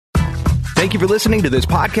Thank you for listening to this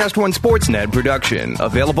Podcast One Sportsnet production,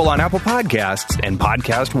 available on Apple Podcasts and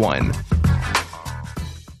Podcast One.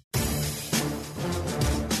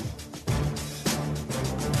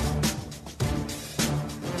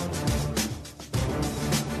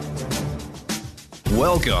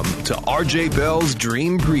 Welcome to RJ Bell's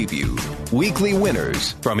Dream Preview. Weekly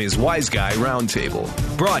winners from his Wise Guy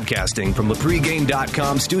Roundtable. Broadcasting from the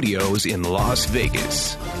pregame.com studios in Las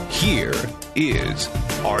Vegas. Here is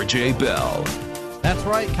RJ Bell. That's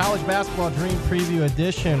right, College Basketball Dream Preview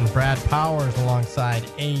Edition. Brad Powers alongside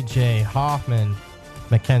AJ Hoffman.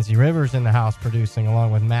 Mackenzie Rivers in the house producing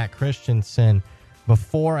along with Matt Christensen.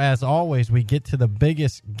 Before, as always, we get to the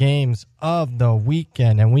biggest games of the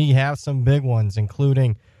weekend, and we have some big ones,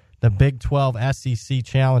 including the Big 12 SEC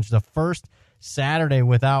Challenge, the first Saturday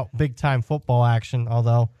without big-time football action,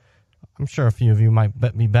 although I'm sure a few of you might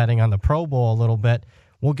be betting on the Pro Bowl a little bit.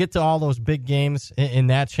 We'll get to all those big games in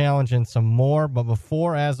that challenge and some more, but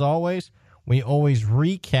before, as always, we always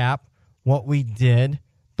recap what we did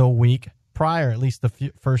the week prior, at least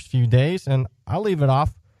the first few days, and I'll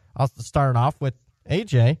start off with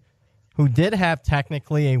AJ, who did have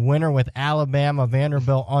technically a winner with Alabama,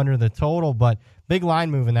 Vanderbilt under the total, but big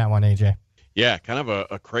line move in that one, AJ. Yeah, kind of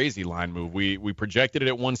a crazy line move. We projected it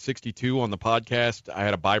at 162 on the podcast. I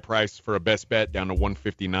had a buy price for a best bet down to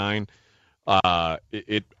 159.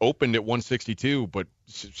 It opened at 162, but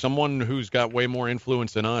someone who's got way more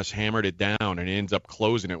influence than us hammered it down, and it ends up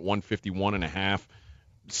closing at 151.5.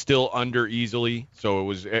 Still under easily. So it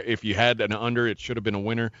was, if you had an under, it should have been a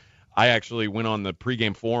winner. I actually went on the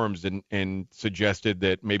pregame forums and suggested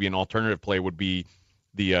that maybe an alternative play would be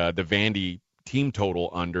the Vandy team total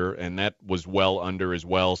under, and that was well under as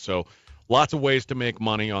well. So lots of ways to make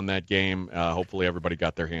money on that game. Hopefully everybody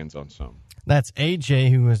got their hands on some. That's AJ,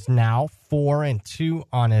 who is now 4-2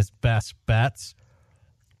 on his best bets.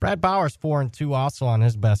 Brad Bowers 4-2 also on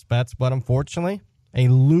his best bets, but unfortunately a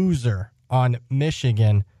loser on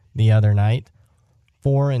Michigan the other night.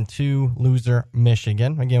 4-2 loser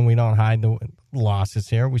Michigan. Again, we don't hide the losses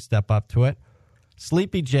here. We step up to it.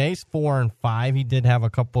 Sleepy J's 4-5. He did have a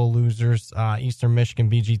couple of losers. Eastern Michigan,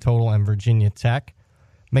 BG Total, and Virginia Tech.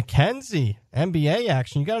 Mackenzie, NBA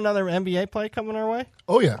action. You got another NBA play coming our way?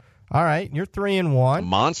 Oh, yeah. All right. You're 3-1. A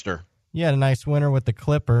monster. You had a nice winner with the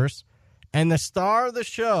Clippers. And the star of the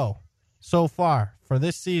show so far for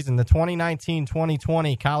this season, the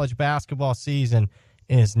 2019-2020 college basketball season,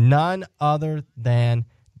 is none other than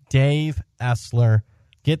Dave Essler.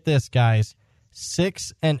 Get this, guys.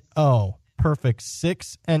 6-0. Perfect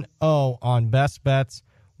 6-0 on best bets.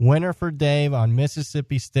 Winner for Dave on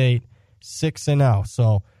Mississippi State, 6-0.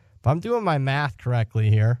 So if I'm doing my math correctly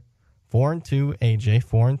here, 4-2 AJ,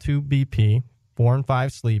 4-2 BP,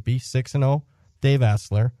 4-5 Sleepy, 6-0 Dave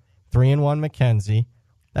Essler, 3-1 Mackenzie.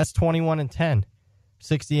 That's 21-10,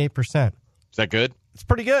 68%. Is that good? It's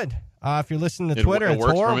pretty good. If you're listening to Twitter, it's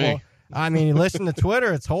horrible. I mean, you listen to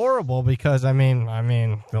Twitter, it's horrible because, I mean,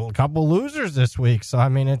 a couple losers this week. So,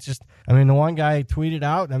 the one guy tweeted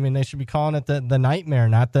out, they should be calling it the nightmare,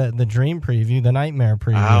 not the dream preview, the nightmare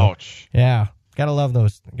preview. Ouch. Yeah. Gotta love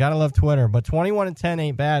those. Gotta love Twitter. But 21-10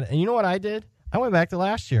 ain't bad. And you know what I did? I went back to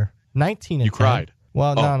last year. 19-10. You cried.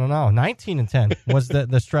 Well, no. 19-10 was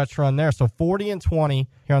the stretch run there. So 40-20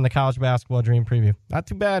 here on the College Basketball Dream Preview. Not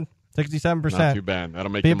too bad. 67%. Not too bad. That'll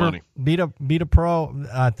make you money. Be a pro.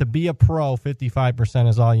 To be a pro, 55%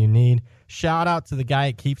 is all you need. Shout out to the guy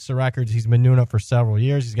that keeps the records. He's been doing it for several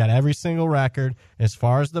years. He's got every single record as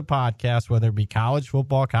far as the podcast, whether it be college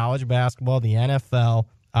football, college basketball, the NFL.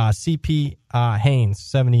 CP Haynes,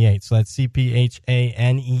 78. So that's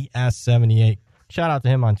CPHANES 78. Shout out to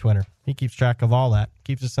him on Twitter. He keeps track of all that.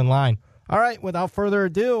 Keeps us in line. All right, without further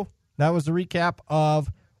ado, that was a recap of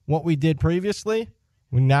what we did previously.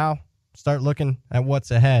 We now start looking at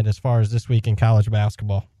what's ahead as far as this week in college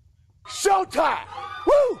basketball. Showtime!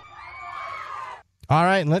 Woo! All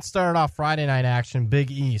right, and let's start off Friday night action. Big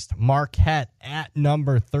East. Marquette at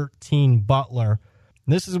number 13, Butler.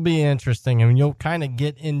 This will be interesting, and you'll kind of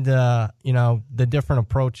get into, the different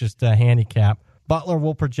approaches to handicap. Butler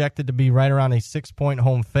will project it to be right around a 6-point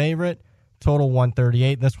home favorite, total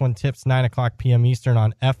 138. This one tips 9 o'clock p.m. Eastern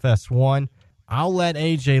on FS1. I'll let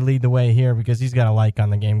AJ lead the way here because he's got a like on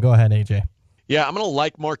the game. Go ahead, AJ. Yeah, I'm going to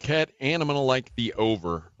like Marquette, and I'm going to like the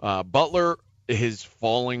over. Butler is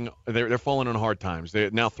falling. They're falling on hard times. They're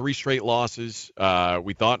now 3 straight losses.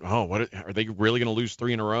 We thought, what are they really going to lose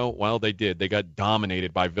 3 in a row? Well, they did. They got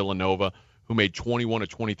dominated by Villanova, who made 21 of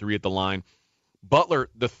 23 at the line. Butler,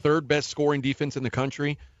 the 3rd best scoring defense in the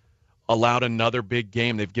country, allowed another big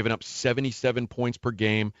game. They've given up 77 points per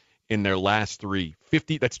game in their last 3.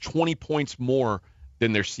 50. That's 20 points more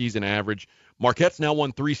than their season average. Marquette's now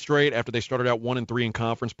won 3 straight after they started out 1-3 in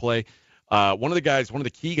conference play. One of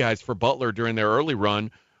the key guys for Butler during their early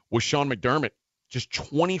run was Sean McDermott, just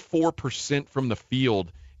 24% from the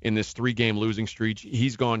field in this 3-game losing streak.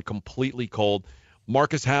 He's gone completely cold.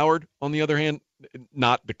 Marcus Howard, on the other hand,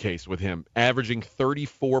 not the case with him, averaging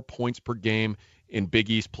 34 points per game in Big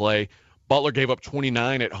East play. Butler gave up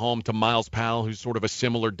 29 at home to Miles Powell, who's sort of a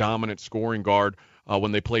similar dominant scoring guard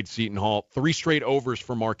when they played Seton Hall. 3 straight overs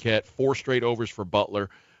for Marquette, 4 straight overs for Butler.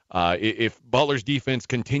 If Butler's defense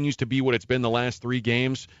continues to be what it's been the last 3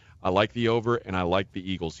 games, I like the over, and I like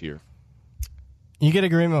the Eagles here. You get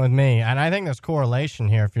agreement with me, and I think there's correlation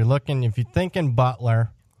here. If you're thinking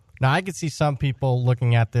Butler, now I could see some people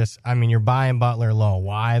looking at this. I mean, you're buying Butler low.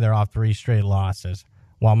 Why? They're off 3 straight losses.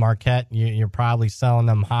 While Marquette, you're probably selling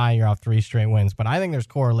them high. You're off 3 straight wins. But I think there's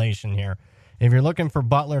correlation here. If you're looking for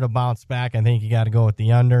Butler to bounce back, I think you got to go with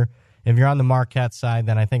the under. If you're on the Marquette side,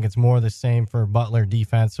 then I think it's more the same for Butler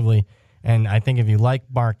defensively. And I think if you like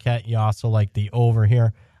Marquette, you also like the over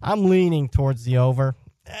here. I'm leaning towards the over.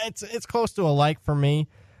 It's close to a like for me.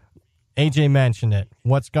 AJ mentioned it.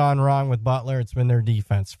 What's gone wrong with Butler? It's been their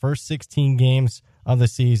defense. First 16 games of the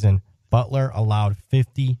season, Butler allowed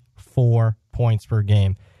 54 points per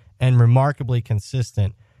game and remarkably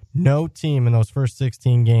consistent. No team in those first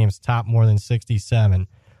 16 games topped more than 67.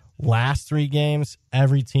 Last 3 games,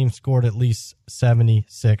 every team scored at least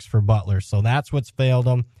 76 for Butler. So that's what's failed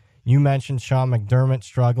them. You mentioned Sean McDermott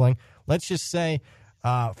struggling. Let's just say,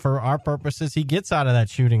 for our purposes, he gets out of that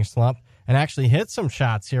shooting slump and actually hits some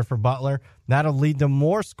shots here for Butler. That'll lead to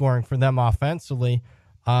more scoring for them offensively.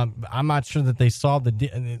 I'm not sure that they solved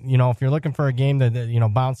if you're looking for a game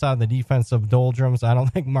that, bounce out of the defensive doldrums, I don't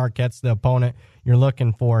think Marquette's the opponent you're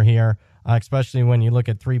looking for here, especially when you look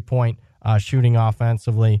at 3-point shooting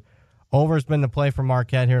offensively. Over's been the play for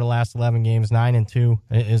Marquette here the last 11 games. 9-2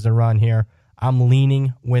 is the run here. I'm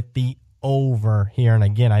leaning with the over here. And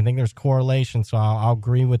again, I think there's correlation, so I'll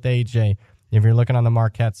agree with AJ. If you're looking on the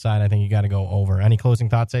Marquette side, I think you got to go over. Any closing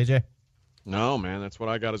thoughts, AJ? No, man, that's what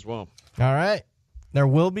I got as well. All right. There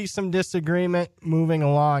will be some disagreement moving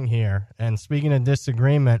along here. And speaking of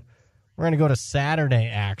disagreement, we're going to go to Saturday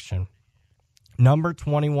action. Number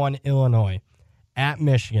 21, Illinois, at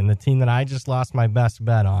Michigan, the team that I just lost my best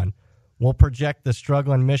bet on. We'll project the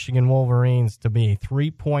struggling Michigan Wolverines to be a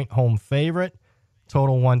 3-point home favorite,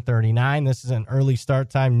 total 139. This is an early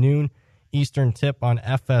start time, noon Eastern tip on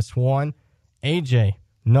FS1. AJ,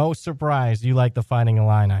 no surprise you like the Fighting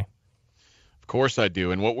Illini. Of course I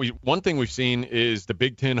do. And one thing we've seen is the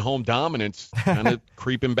Big Ten home dominance kind of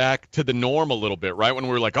creeping back to the norm a little bit, right? When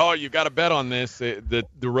we were like, oh, you got to bet on this. The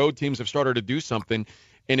road teams have started to do something.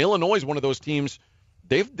 And Illinois is one of those teams,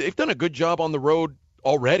 they've done a good job on the road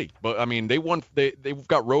already. But, I mean, they've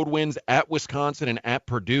got road wins at Wisconsin and at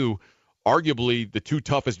Purdue, arguably the 2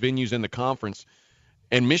 toughest venues in the conference.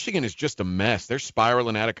 And Michigan is just a mess. They're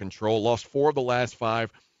spiraling out of control, lost 4 of the last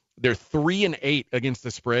 5. They're 3-8 against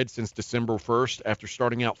the spread since December 1st after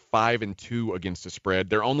starting out 5-2 against the spread.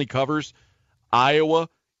 Their only covers, Iowa,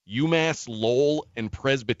 UMass, Lowell, and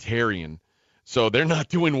Presbyterian. So they're not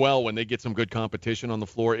doing well when they get some good competition on the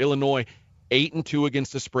floor. Illinois, 8-2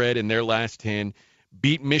 against the spread in their last 10.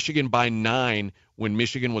 Beat Michigan by 9 when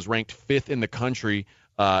Michigan was ranked 5th in the country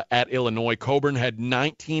at Illinois. Coburn had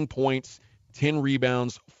 19 points, 10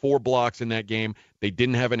 rebounds, 4 blocks in that game. They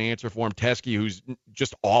didn't have an answer for him. Teskey, who's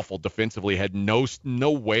just awful defensively, had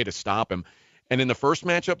no way to stop him. And in the first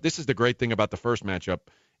matchup, this is the great thing about the first matchup.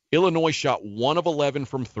 Illinois shot 1 of 11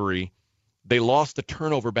 from 3. They lost the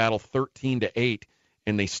turnover battle 13-8,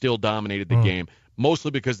 and they still dominated the game,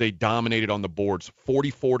 mostly because they dominated on the boards,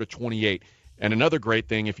 44-28. And another great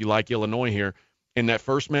thing, if you like Illinois here, in that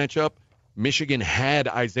first matchup, Michigan had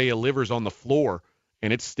Isaiah Livers on the floor,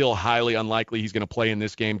 and it's still highly unlikely he's going to play in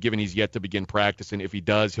this game, given he's yet to begin practicing. If he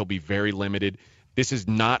does, he'll be very limited. This is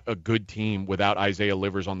not a good team without Isaiah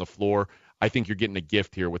Livers on the floor. I think you're getting a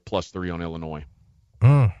gift here with +3 on Illinois.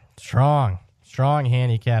 Strong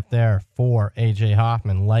handicap there for A.J.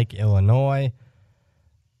 Hoffman, like Illinois.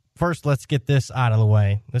 First, let's get this out of the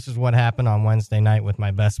way. This is what happened on Wednesday night with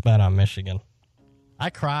my best bet on Michigan. I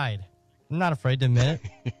cried. I'm not afraid to admit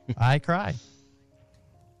it. I cried.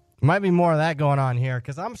 Might be more of that going on here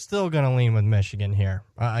because I'm still going to lean with Michigan here.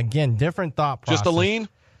 Again, different thought process. Just a lean?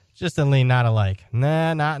 Just a lean, not a like.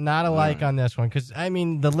 Nah, not a like on this one because, I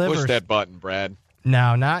mean, the Livers. Push that button, Brad.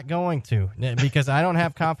 No, not going to because I don't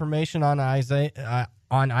have confirmation on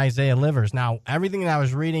Isaiah Livers. Now, everything that I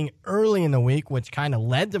was reading early in the week, which kind of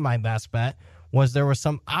led to my best bet, was there was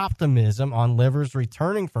some optimism on Livers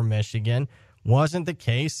returning from Michigan. Wasn't the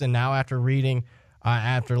case, and now after reading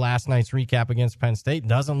after last night's recap against Penn State.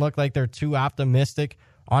 Doesn't look like they're too optimistic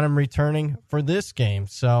on him returning for this game.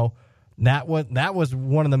 So that was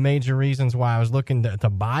one of the major reasons why I was looking to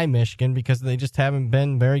buy Michigan, because they just haven't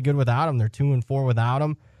been very good without him. They're 2-4 without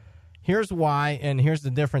him. Here's why, and here's the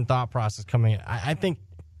different thought process coming in. I think,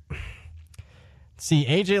 see,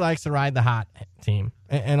 AJ likes to ride the hot team,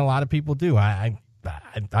 and a lot of people do. I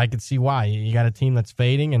could see why. You got a team that's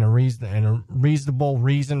fading, and a reasonable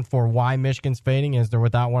reason for why Michigan's fading is they're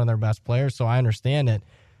without one of their best players, so I understand it.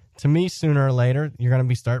 To me, sooner or later, you're going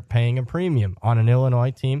to start paying a premium on an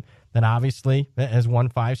Illinois team that obviously has won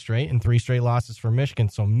 5 straight and 3 straight losses for Michigan.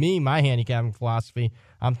 So my handicapping philosophy,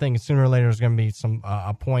 I'm thinking sooner or later there's going to be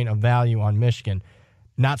a point of value on Michigan.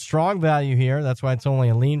 Not strong value here. That's why it's only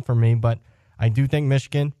a lean for me, but I do think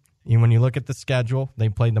Michigan, when you look at the schedule, they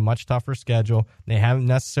played the much tougher schedule. They haven't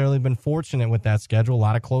necessarily been fortunate with that schedule. A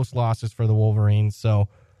lot of close losses for the Wolverines. So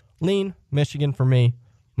lean Michigan for me,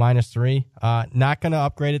 -3. Not going to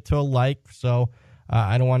upgrade it to a like, so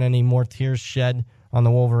I don't want any more tears shed on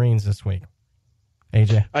the Wolverines this week.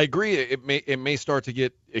 AJ, I agree. It may start to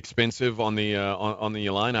get expensive on the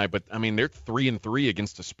Illini, but I mean they're 3-3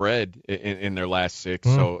 against the spread in their last 6.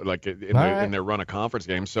 So like in their run of conference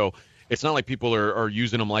games. So it's not like people are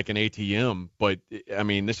using them like an ATM. But I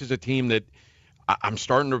mean this is a team that I'm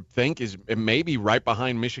starting to think is maybe right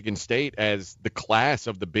behind Michigan State as the class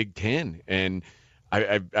of the Big Ten. And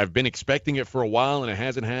I've been expecting it for a while, and it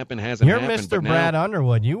hasn't happened. You're Mr. Brad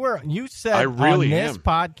Underwood. You said on this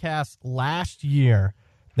podcast last year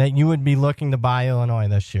that you would be looking to buy Illinois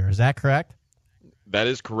this year. Is that correct? That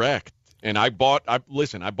is correct. And I bought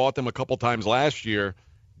them a couple times last year.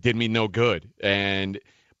 Did me no good.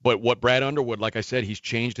 But what Brad Underwood, like I said, he's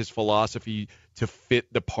changed his philosophy to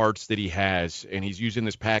fit the parts that he has, and he's using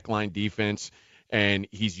this pack line defense. And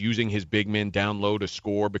he's using his big men down low to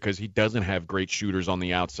score because he doesn't have great shooters on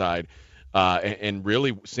the outside. And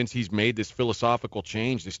really, since he's made this philosophical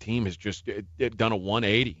change, this team has just done a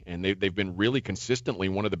 180. And they've been really consistently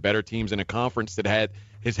one of the better teams in a conference that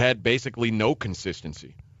has had basically no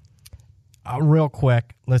consistency. Real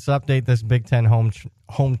quick, let's update this Big Ten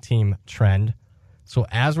home team trend. So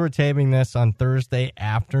as we're taping this on Thursday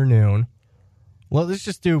afternoon, well, let's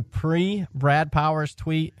just do pre-Brad Powers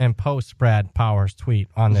tweet and post-Brad Powers tweet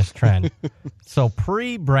on this trend. So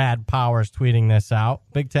pre-Brad Powers tweeting this out,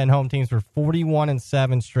 Big Ten home teams were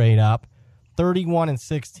 41-7 straight up,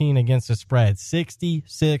 31-16 against the spread,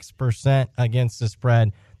 66% against the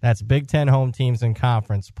spread. That's Big Ten home teams in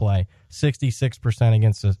conference play, 66%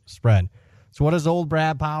 against the spread. So what does old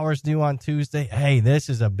Brad Powers do on Tuesday? Hey, this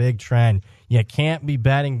is a big trend. You can't be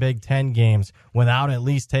betting Big Ten games without at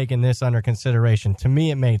least taking this under consideration. To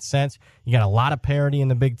me, it made sense. You got a lot of parity in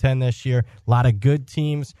the Big Ten this year, a lot of good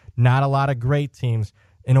teams, not a lot of great teams.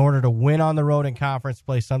 In order to win on the road in conference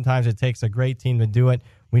play, sometimes it takes a great team to do it.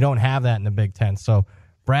 We don't have that in the Big Ten. So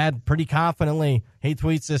Brad, pretty confidently, he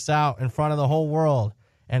tweets this out in front of the whole world.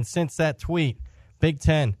 And since that tweet, Big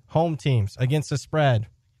Ten home teams against the spread,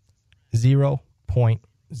 0.0.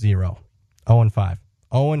 0-5.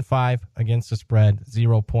 0-5 against the spread,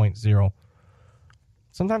 0.0.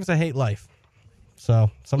 Sometimes I hate life.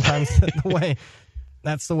 So sometimes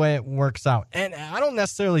that's the way it works out. And I don't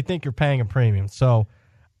necessarily think you're paying a premium. So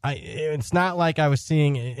it's not like I was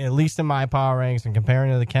seeing, at least in my power ranks and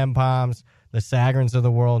comparing to the Ken Poms, the Sagrins of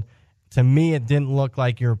the world, to me it didn't look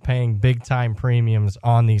like you're paying big-time premiums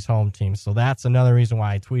on these home teams. So that's another reason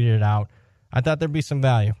why I tweeted it out. I thought there'd be some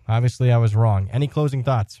value. Obviously, I was wrong. Any closing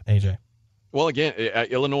thoughts, AJ? Well, again,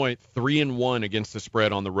 Illinois 3-1 against the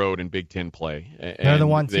spread on the road in Big Ten play. They're the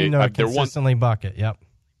one team that consistently bucket. Yep,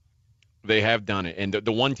 they have done it. And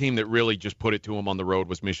the one team that really just put it to them on the road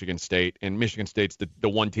was Michigan State. And Michigan State's the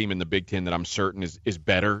one team in the Big Ten that I'm certain is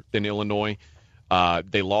better than Illinois.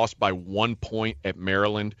 They lost by 1 point at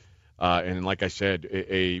Maryland. And like I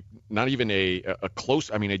said, not even a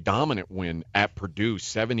close, I mean, a dominant win at Purdue,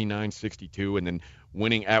 79-62, and then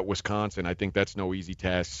winning at Wisconsin. I think that's no easy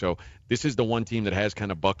task. So this is the one team that has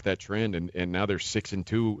kind of bucked that trend, and now they're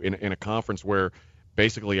 6-2 in a conference where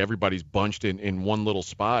basically everybody's bunched in one little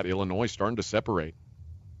spot. Illinois is starting to separate.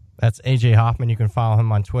 That's AJ Hoffman. You can follow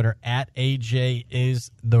him on Twitter at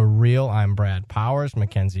AJIsTheReal. I'm Brad Powers,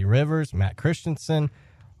 Mackenzie Rivers, Matt Christensen,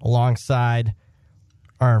 alongside,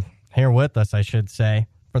 or here with us, I should say,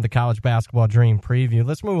 for the College Basketball Dream Preview.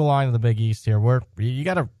 Let's move along to the Big East here. You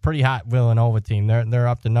got a pretty hot Villanova team. They're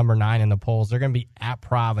up to number 9 in the polls. They're going to be at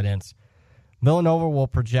Providence. Villanova will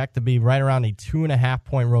project to be right around a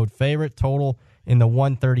 2.5-point road favorite, total in the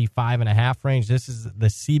 135.5 range. This is the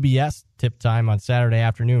CBS tip time on Saturday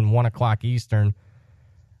afternoon, 1 o'clock Eastern.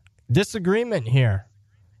 Disagreement here.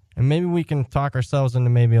 And maybe we can talk ourselves into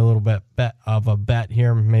maybe a little bit of a bet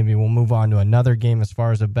here. Maybe we'll move on to another game as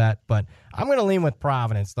far as a bet. But I'm going to lean with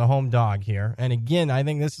Providence, the home dog here. And again, I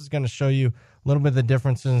think this is going to show you a little bit of the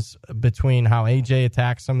differences between how AJ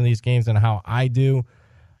attacks some of these games and how I do.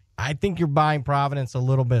 I think you're buying Providence a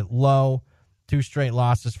little bit low. 2 straight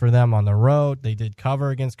losses for them on the road. They did cover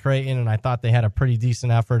against Creighton, and I thought they had a pretty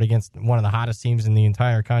decent effort against one of the hottest teams in the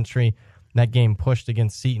entire country. That game pushed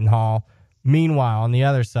against Seton Hall. Meanwhile, on the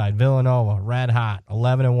other side, Villanova, red hot,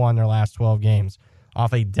 11-1 their last 12 games,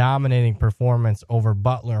 off a dominating performance over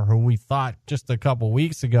Butler, who we thought just a couple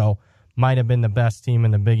weeks ago might have been the best team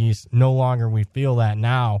in the Big East. No longer we feel that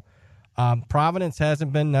now. Providence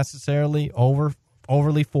hasn't been necessarily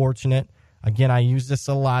overly fortunate. Again, I use this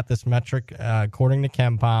a lot, this metric, according to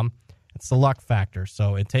KenPom. It's the luck factor.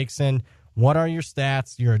 So it takes in what are your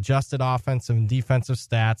stats, your adjusted offensive and defensive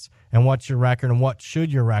stats, and what's your record and what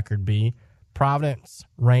should your record be. Providence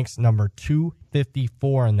ranks number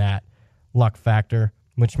 254 in that luck factor,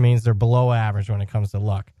 which means they're below average when it comes to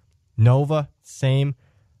luck. Nova, same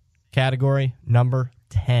category, number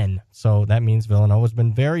 10. So that means Villanova's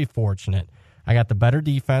been very fortunate. I got the better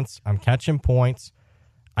defense. I'm catching points.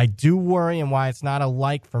 I do worry, and why it's not a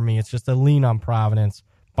like for me, it's just a lean on Providence.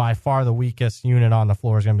 By far the weakest unit on the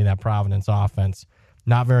floor is going to be that Providence offense.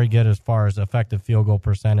 Not very good as far as effective field goal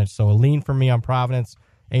percentage. So a lean for me on Providence.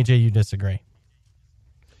 AJ, you disagree?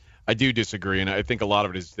 I do disagree, and I think a lot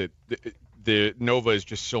of it is that the Nova is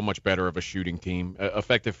just so much better of a shooting team.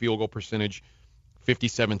 Effective field goal percentage,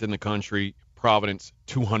 57th in the country. Providence,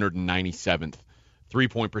 297th.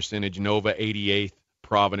 Three-point percentage, Nova, 88th.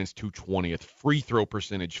 Providence, 220th. Free throw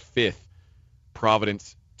percentage, 5th.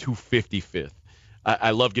 Providence, 255th.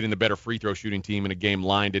 I love getting the better free throw shooting team in a game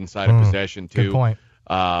lined inside of possession, too. Good point.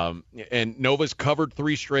 And Nova's covered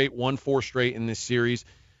 3 straight, won 4 straight in this series.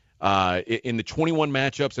 In the 21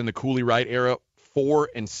 matchups in the Cooley Wright era,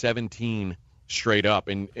 4-17 straight up.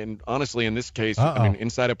 And honestly, in this case, I mean,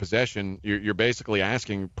 inside of possession, you're basically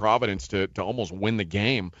asking Providence to almost win the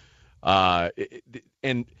game.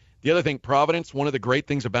 And the other thing, Providence, one of the great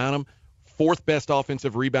things about them, 4th best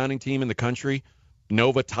offensive rebounding team in the country.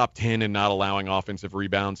 Nova top 10 in not allowing offensive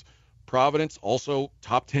rebounds. Providence also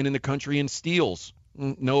top 10 in the country in steals.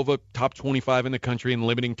 Nova top 25 in the country in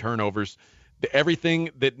limiting turnovers.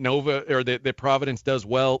 Everything that Nova or that Providence does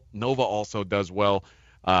well, Nova also does well.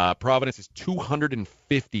 Providence is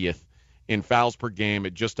 250th in fouls per game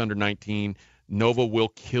at just under 19. Nova will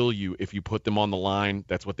kill you if you put them on the line.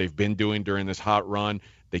 That's what they've been doing during this hot run.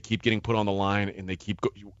 They keep getting put on the line, and they keep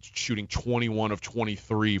shooting 21 of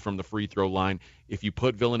 23 from the free throw line. If you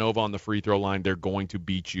put Villanova on the free throw line, they're going to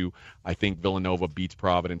beat you. I think Villanova beats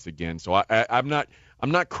Providence again. So I'm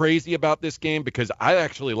not crazy about this game because I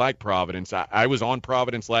actually like Providence. I was on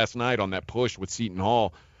Providence last night on that push with Seton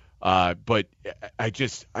Hall, but I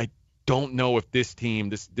don't know if this team,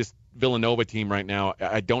 this Villanova team right now,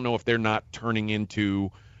 I don't know if they're not turning into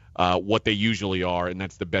what they usually are, and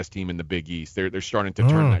that's the best team in the Big East. They're starting to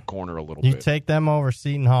turn that corner a little bit. You take them over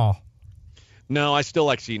Seton Hall? No, I still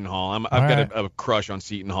like Seton Hall. I've got a crush on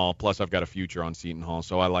Seton Hall, plus I've got a future on Seton Hall,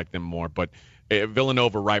 so I like them more. But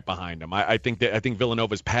Villanova right behind them. I think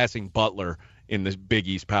Villanova's passing Butler in the Big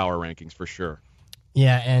East power rankings for sure.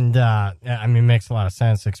 Yeah, and I mean, it makes a lot of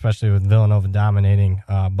sense, especially with Villanova dominating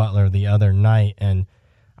Butler the other night. And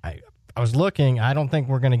I was looking. I don't think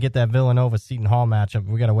we're going to get that Villanova-Seton Hall matchup.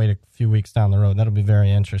 We got to wait a few weeks down the road. That'll be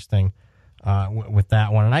very interesting with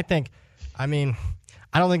that one. And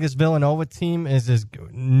I don't think this Villanova team is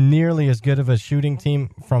nearly as good of a shooting team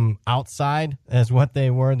from outside as what they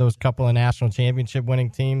were, those couple of national championship winning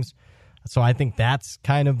teams. So I think that's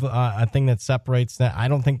kind of a thing that separates that. I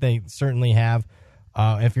don't think they certainly have.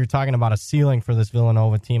 If you're talking about a ceiling for this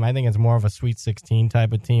Villanova team, I think it's more of a Sweet 16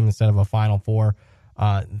 type of team instead of a Final Four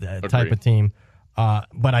type of team.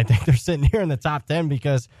 But I think they're sitting here in the top 10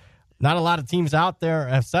 because not a lot of teams out there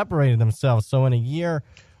have separated themselves. So in a year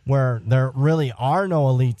where there really are no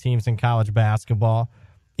elite teams in college basketball,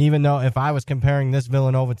 even though if I was comparing this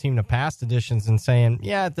Villanova team to past editions and saying,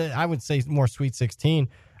 I would say more Sweet 16,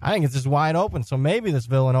 I think it's just wide open. So maybe this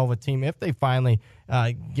Villanova team, if they finally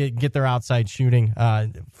get their outside shooting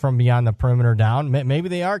from beyond the perimeter down, maybe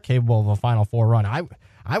they are capable of a Final Four run.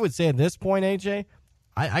 I would say at this point, AJ,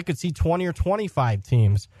 I could see 20 or 25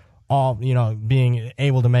 teams all being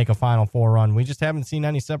able to make a Final Four run. We just haven't seen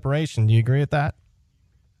any separation. Do you agree with that?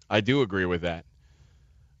 I do agree with that.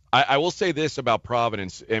 I will say this about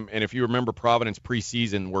Providence, and if you remember Providence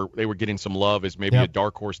preseason, where they were getting some love as maybe a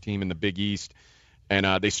dark horse team in the Big East,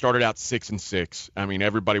 and they started out 6-6. I mean,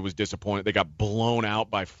 everybody was disappointed. They got blown out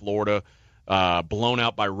by Florida. blown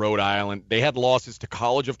out by Rhode Island. They had losses to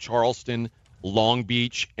College of Charleston, Long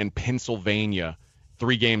Beach, and Pennsylvania,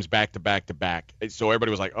 3 games back to back to back. So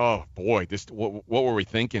everybody was like, oh, boy, what were we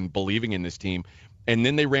thinking, believing in this team? And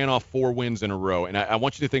then they ran off 4 wins in a row. And I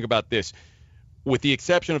want you to think about this. With the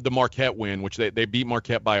exception of the Marquette win, which they beat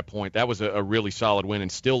Marquette by a point, that was a really solid win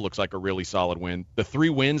and still looks like a really solid win. The 3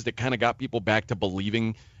 wins that kind of got people back to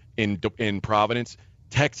believing in Providence,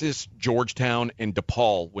 Texas, Georgetown, and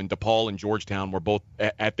DePaul, when DePaul and Georgetown were both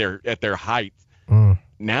at their height.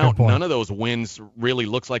 Now, none of those wins really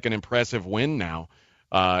looks like an impressive win now.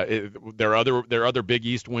 Their other Big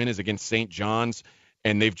East win is against St. John's,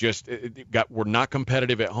 and they've just were not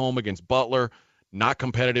competitive at home against Butler. Not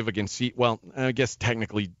competitive against I guess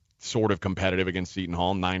technically sort of competitive against Seton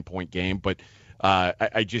Hall, 9-point game, but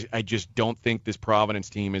I just don't think this Providence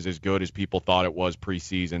team is as good as people thought it was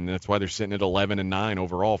preseason. That's why they're sitting at 11-9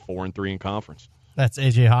 overall, 4-3 in conference. That's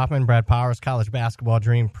AJ Hoffman, Brad Powers, College Basketball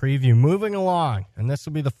Dream Preview. Moving along, and this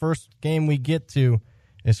will be the first game we get to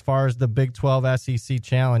as far as the Big 12 SEC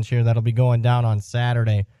Challenge here. That'll be going down on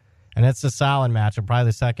Saturday, and it's a solid matchup, probably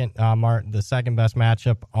the second best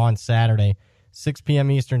matchup on Saturday. 6 p.m.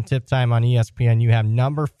 Eastern tip time on ESPN. You have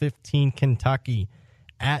number 15 Kentucky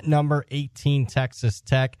at number 18 Texas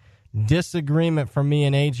Tech. Disagreement from me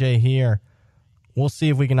and AJ here. We'll see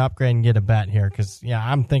if we can upgrade and get a bet here because,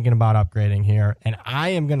 I'm thinking about upgrading here. And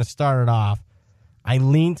I am going to start it off. I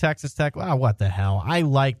lean Texas Tech. Well, what the hell? I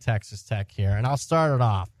like Texas Tech here, and I'll start it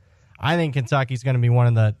off. I think Kentucky's going to be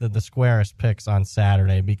one of the squarest picks on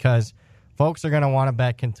Saturday because folks are going to want to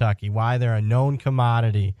bet Kentucky. Why? They're a known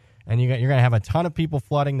commodity. And you're going to have a ton of people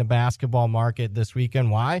flooding the basketball market this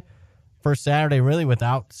weekend. Why? First Saturday, really,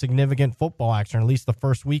 without significant football action, or at least the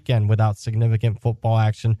first weekend without significant football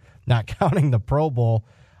action, not counting the Pro Bowl.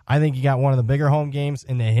 I think you got one of the bigger home games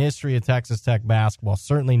in the history of Texas Tech basketball,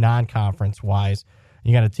 certainly non-conference-wise.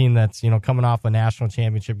 You got a team that's coming off a national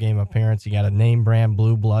championship game appearance. You got a name-brand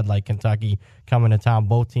blue blood like Kentucky coming to town,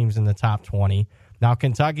 both teams in the top 20. Now,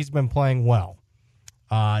 Kentucky's been playing well.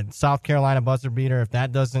 South Carolina buzzer beater. If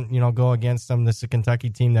that doesn't, go against them, this is a Kentucky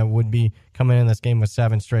team that would be coming in this game with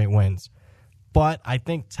 7 straight wins. But I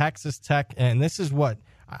think Texas Tech, and this is what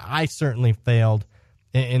I certainly failed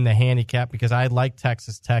in the handicap because I liked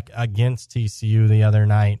Texas Tech against TCU the other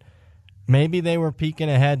night. Maybe they were peeking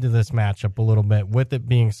ahead to this matchup a little bit with it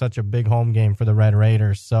being such a big home game for the Red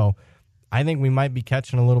Raiders. So I think we might be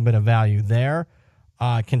catching a little bit of value there.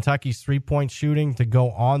 Kentucky's 3-point shooting to go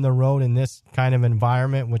on the road in this kind of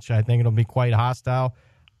environment, which I think it'll be quite hostile.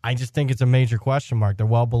 I just think it's a major question mark. They're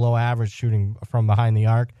well below average shooting from behind the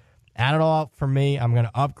arc. Add it all up for me. I'm going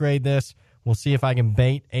to upgrade this. We'll see if I can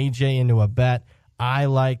bait AJ into a bet. I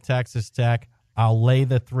like Texas Tech. I'll lay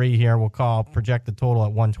the 3 here. We'll project the total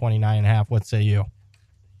at 129.5. What say you?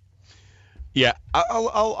 Yeah,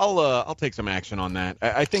 I'll take some action on that.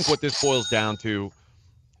 I think what this boils down to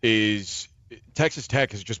is Texas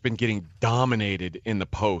Tech has just been getting dominated in the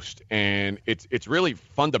post, and it's really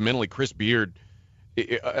fundamentally Chris Beard.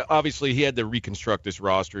 Obviously, he had to reconstruct this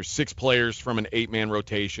roster. 6 players from an 8-man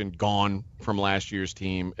rotation gone from last year's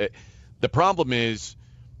team. The problem is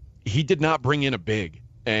he did not bring in a big,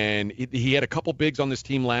 and he had a couple bigs on this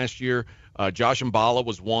team last year. Josh Mballa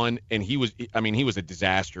was one, and he was a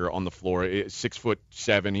disaster on the floor.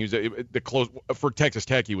 6'7". He was for Texas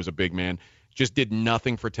Tech. He was a big man. Just did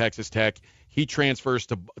nothing for Texas Tech. He transfers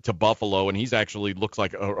to Buffalo, and he's actually looks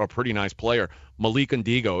like a pretty nice player. Malik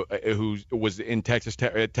Ndigo, who was in Texas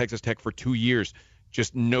Tech for 2 years,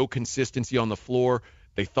 just no consistency on the floor.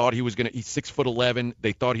 They thought he's 6'11".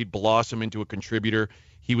 They thought he'd blossom into a contributor.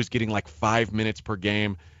 He was getting like 5 minutes per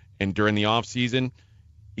game, and during the offseason,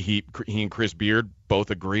 he and Chris Beard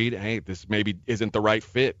both agreed, hey, this maybe isn't the right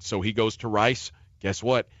fit. So he goes to Rice. Guess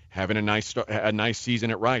what? Having a nice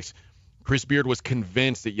season at Rice. Chris Beard was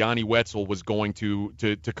convinced that Yanni Wetzel was going to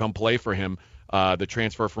come play for him. The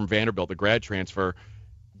transfer from Vanderbilt, the grad transfer,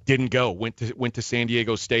 didn't go. Went to San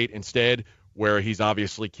Diego State instead, where he's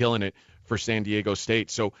obviously killing it for San Diego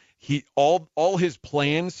State. So he all his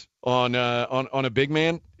plans on a big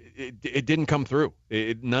man, it didn't come through.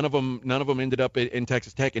 None of them ended up in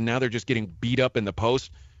Texas Tech, and now they're just getting beat up in the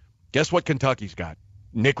post. Guess what Kentucky's got?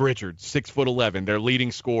 Nick Richards, 6'11", their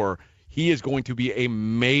leading scorer. He is going to be a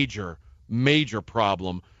major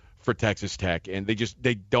problem for Texas Tech, and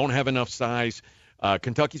they don't have enough size.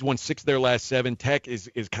 Kentucky's won 6 of their last 7. Tech is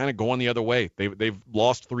kind of going the other way. They've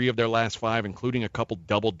lost 3 of their last 5, including a couple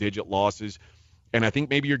double-digit losses. And I think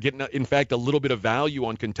maybe you're getting, in fact, a little bit of value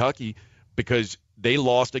on Kentucky because they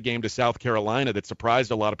lost a game to South Carolina that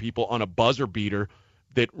surprised a lot of people on a buzzer beater.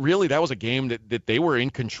 That was a game that they were in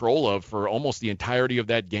control of for almost the entirety of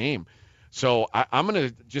that game. So I'm going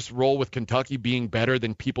to just roll with Kentucky being better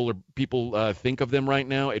than people think of them right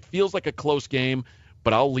now. It feels like a close game,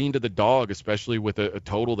 but I'll lean to the dog, especially with a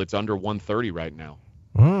total that's under 130 right now.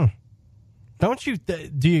 Don't you?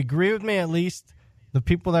 Do you agree with me? At least the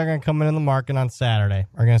people that are going to come in the market on Saturday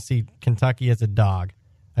are going to see Kentucky as a dog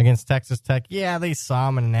against Texas Tech. Yeah, they saw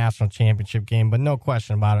them in a national championship game, but no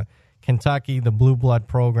question about it. Kentucky, the blue blood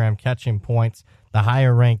program, catching points, the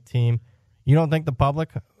higher ranked team. You don't think the public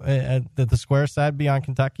at the square side be on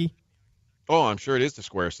Kentucky? Oh, I'm sure it is the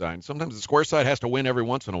square side. Sometimes the square side has to win every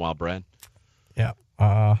once in a while, Brad. Yeah.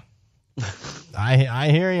 I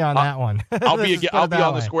hear you on that one.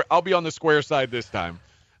 I'll be on the square side this time.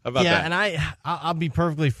 How about that? And I'll be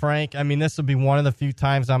perfectly frank. I mean, this will be one of the few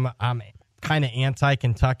times I'm kind of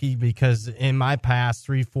anti-Kentucky because in my past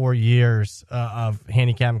 3-4 years of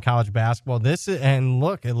handicapping college basketball,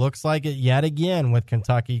 it looks like it yet again with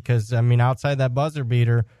Kentucky because, I mean, outside that buzzer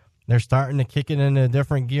beater, they're starting to kick it into a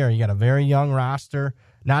different gear. You got a very young roster,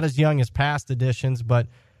 not as young as past editions, but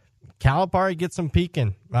Calipari gets them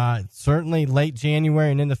peaking. Certainly late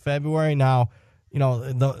January and into February. Now, you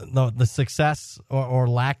know, the success or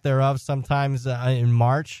lack thereof sometimes in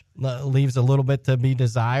March leaves a little bit to be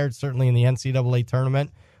desired, certainly in the NCAA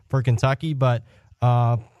tournament for Kentucky. But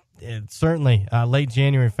certainly late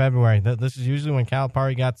January, February, this is usually when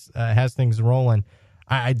Calipari has things rolling.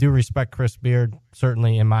 I do respect Chris Beard,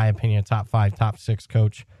 certainly, in my opinion, top 5, top 6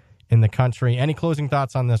 coach in the country. Any closing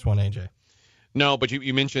thoughts on this one, AJ? No, but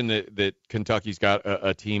you mentioned that Kentucky's got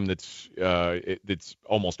a team that's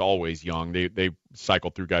almost always young. They cycle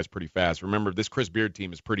through guys pretty fast. Remember, this Chris Beard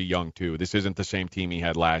team is pretty young too. This isn't the same team he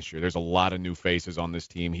had last year. There's a lot of new faces on this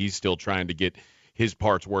team. He's still trying to get his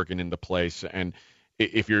parts working into place. And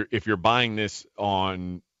if you're buying this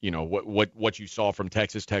on, you know, what you saw from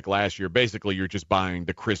Texas Tech last year, basically you're just buying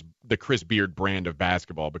the Chris Beard brand of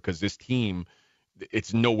basketball because this team,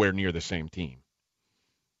 it's nowhere near the same team.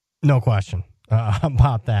 No question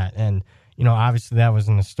about that. And, you know, obviously that was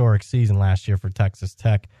an historic season last year for Texas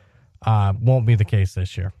Tech. Won't be the case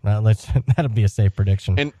this year. That'll be a safe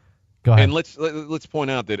prediction. And go ahead. And let's point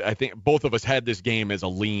out that I think both of us had this game as a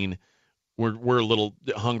lean. We're a little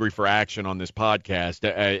hungry for action on this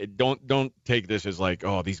podcast. Don't take this as like,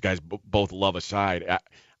 oh, these guys both love a side.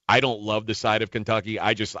 I don't love the side of Kentucky.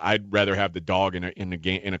 I'd rather have the dog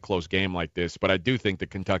in a close game like this. But I do think that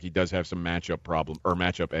Kentucky does have some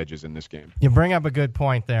matchup edges in this game. You bring up a good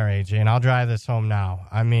point there, AJ, and I'll drive this home now.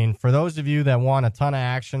 I mean, for those of you that want a ton of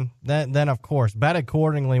action, then of course bet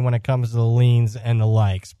accordingly when it comes to the leans and the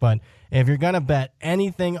likes. But if you're going to bet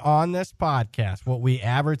anything on this podcast, what we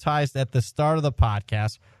advertised at the start of the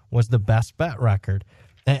podcast was the best bet record.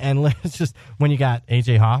 And let's just, when you got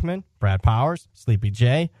A.J. Hoffman, Brad Powers, Sleepy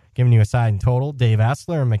J, giving you a side and total, Dave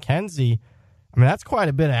Essler and Mackenzie, I mean, that's quite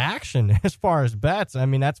a bit of action as far as bets. I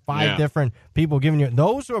mean, that's 5 different people giving you.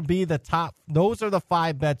 Those are the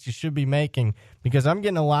 5 bets you should be making because I'm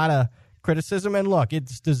getting a lot of criticism. And look,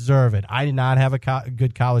 it's deserved. I did not have a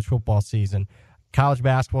good college football season. College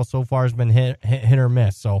basketball so far has been hit or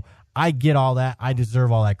miss. So I get all that. I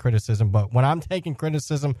deserve all that criticism. But when I'm taking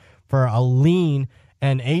criticism for a lean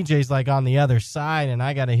and AJ's like on the other side, and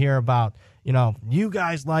I got to hear about, you know, you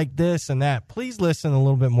guys like this and that, please listen a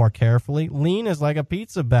little bit more carefully. Lean is like a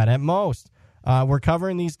pizza bet at most. We're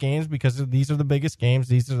covering these games because these are the biggest games.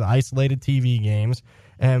 These are the isolated TV games,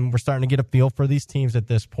 and we're starting to get a feel for these teams at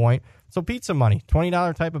this point. So pizza money,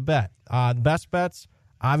 $20 type of bet. The best bets,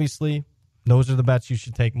 obviously, those are the bets you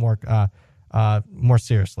should take more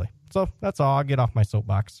seriously. So that's all. I'll get off my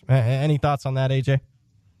soapbox. Any thoughts on that, AJ?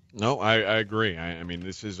 No, I agree. I mean,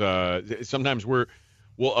 this is sometimes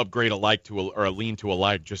we'll upgrade a like to or a lean to a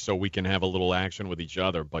like just so we can have a little action with each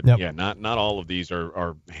other. But yeah, not all of these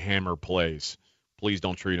are hammer plays. Please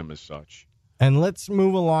don't treat them as such. And let's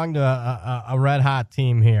move along to a red hot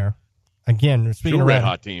team here. Again, speaking of red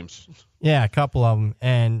hot teams. Yeah, a couple of them.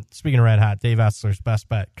 And speaking of red hot, Dave Essler's best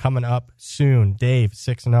bet coming up soon. Dave,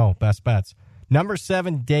 6-0, best bets. Number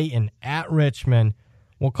 7, Dayton at Richmond.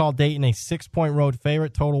 We'll call Dayton a 6-point road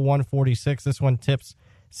favorite, total 146. This one tips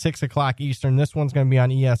 6 o'clock Eastern. This one's going to be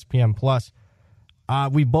on ESPN+.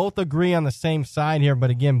 We both agree on the same side here,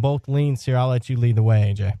 but again, both leans here. I'll let you lead the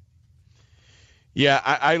way, AJ. Yeah,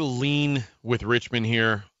 I lean with Richmond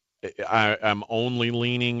here. I'm only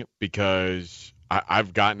leaning because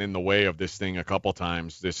I've gotten in the way of this thing a couple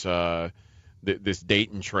times, this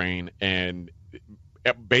Dayton train, and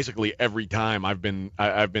basically every time I've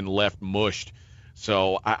been left mushed.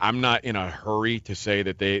 So I'm not in a hurry to say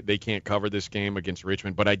that they can't cover this game against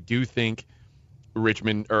Richmond, but I do think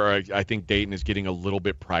I think Dayton is getting a little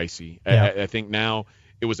bit pricey. Yeah. I think now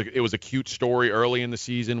It was a cute story early in the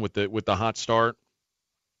season with the hot start.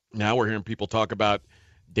 Now we're hearing people talk about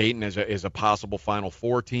Dayton as a possible Final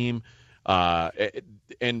Four team,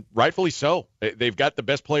 and rightfully so. They've got the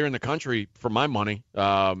best player in the country for my money,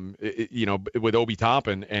 with Obi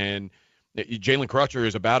Toppin, and Jalen Crutcher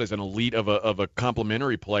is about as an elite of a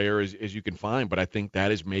complementary player as you can find, but I think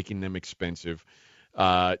that is making them expensive.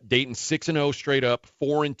 Dayton 6-0 straight up,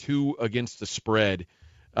 4-2 against the spread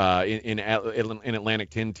in Atlantic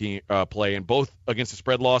 10 team play, and both against the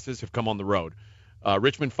spread losses have come on the road.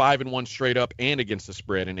 Richmond 5-1 straight up and against the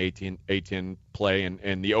spread in A10 play,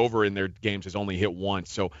 and the over in their games has only hit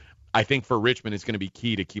once. So I think for Richmond it's going to be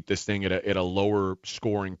key to keep this thing at a lower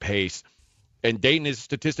scoring pace. And Dayton is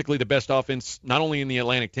statistically the best offense, not only in the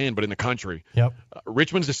Atlantic 10, but in the country. Yep.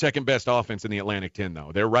 Richmond's the second best offense in the Atlantic 10,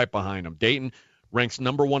 though. They're right behind them. Dayton ranks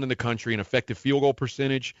number 1 in the country in effective field goal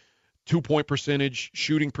percentage, 2-point percentage,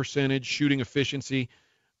 shooting efficiency.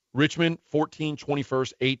 Richmond, 14th,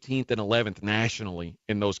 21st, 18th, and 11th nationally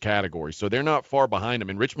in those categories. So they're not far behind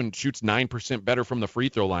them. And Richmond shoots 9% better from the free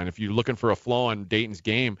throw line. If you're looking for a flaw in Dayton's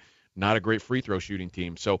game, not a great free throw shooting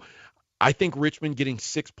team. So I think Richmond getting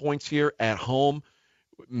 6 points here at home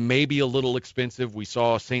may be a little expensive. We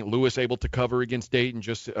saw St. Louis able to cover against Dayton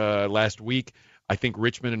just last week. I think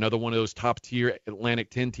Richmond, another one of those top-tier Atlantic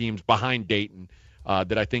 10 teams behind Dayton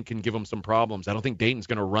that I think can give them some problems. I don't think Dayton's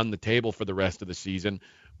going to run the table for the rest of the season.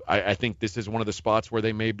 I think this is one of the spots where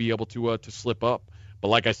they may be able to slip up. But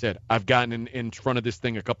like I said, I've gotten in front of this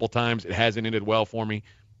thing a couple times. It hasn't ended well for me.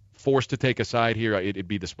 Forced to take a side here, it'd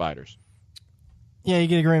be the Spiders. Yeah, you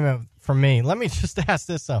get agreement from me. Let me just ask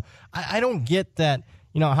this, though. I don't get that,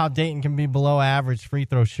 how Dayton can be below average free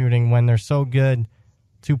throw shooting when they're so good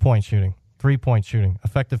 2-point shooting, 3-point shooting,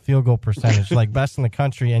 effective field goal percentage, like best in the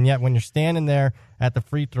country. And yet when you're standing there at the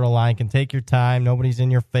free throw line, can take your time, nobody's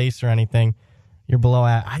in your face or anything, you're below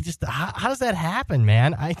average. How does that happen,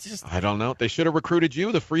 man? I don't know. They should have recruited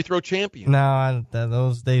you, the free throw champion. No,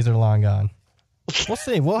 those days are long gone. We'll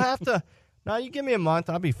see. We'll have to. No, you give me a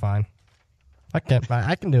month, I'll be fine. I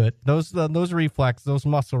can do it. Those reflexes, those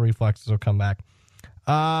muscle reflexes will come back.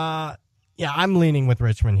 Yeah, I'm leaning with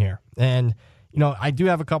Richmond here. And, I do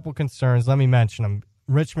have a couple concerns. Let me mention them.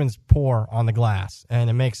 Richmond's poor on the glass, and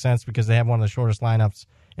it makes sense because they have one of the shortest lineups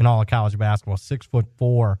in all of college basketball.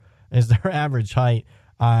 6'4" is their average height.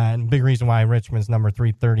 And big reason why Richmond's number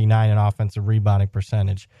 339 in offensive rebounding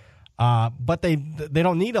percentage. But they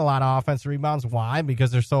don't need a lot of offensive rebounds. Why?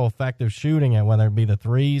 Because they're so effective shooting it, whether it be the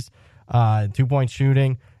threes, 2-point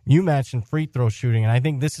shooting. You mentioned free throw shooting, and I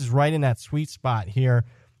think this is right in that sweet spot here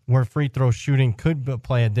where free throw shooting could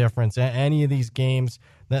play a difference. Any of these games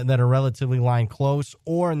that are relatively line close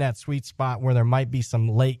or in that sweet spot where there might be some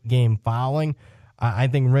late game fouling, I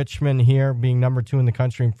think Richmond here being number 2 in the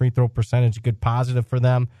country in free throw percentage, a good positive for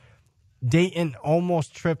them. Dayton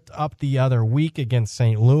almost tripped up the other week against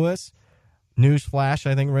St. Louis. Newsflash,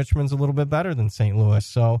 I think Richmond's a little bit better than St. Louis.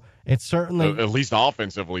 So it's certainly... At least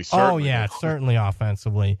offensively, certainly. Oh, yeah, certainly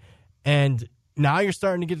offensively. And now you're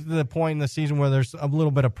starting to get to the point in the season where there's a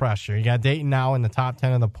little bit of pressure. You got Dayton now in the top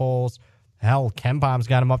 10 of the polls. Hell, KenPom's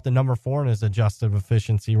got him up to number 4 in his adjusted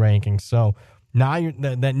efficiency ranking. So now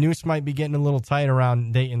that noose might be getting a little tight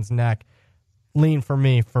around Dayton's neck. Lean for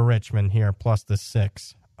me for Richmond here, plus the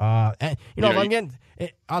 6. If I'm getting,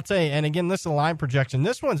 I'll tell you, and again, this is a line projection.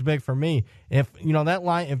 This one's big for me. If that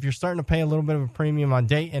line, if you're starting to pay a little bit of a premium on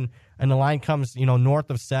Dayton, and the line comes, north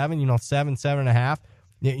of 7, 7.5,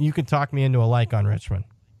 you could talk me into a like on Richmond.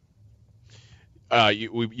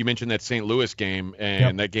 You mentioned that St. Louis game,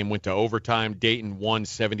 and That game went to overtime. Dayton won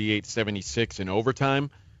 78-76 in overtime.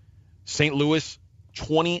 St. Louis,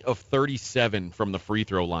 20 of 37 from the free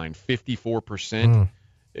throw line, 54%.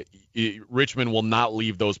 Richmond will not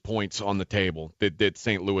leave those points on the table that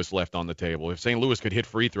St. Louis left on the table. If St. Louis could hit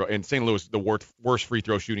free throw, and St. Louis, the worst free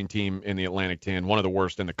throw shooting team in the Atlantic 10, one of the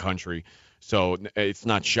worst in the country. So it's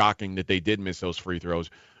not shocking that they did miss those free throws.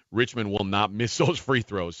 Richmond will not miss those free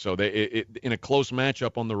throws. So in a close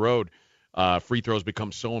matchup on the road, free throws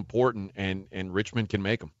become so important, and Richmond can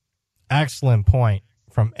make them. Excellent point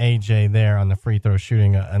from AJ there on the free throw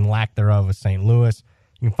shooting and lack thereof of St. Louis.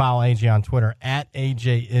 You can follow AJ on Twitter at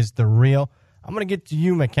AJIsTheReal. I'm going to get to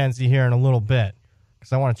you, Mackenzie, here in a little bit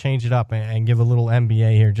because I want to change it up and give a little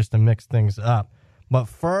NBA here just to mix things up. But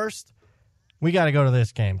first, we got to go to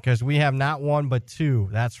this game because we have not one but 2.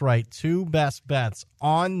 That's right, 2 best bets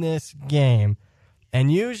on this game.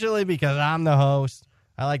 And usually because I'm the host,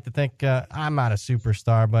 I like to think I'm not a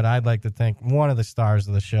superstar, but I'd like to think one of the stars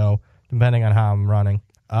of the show, depending on how I'm running.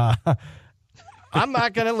 I'm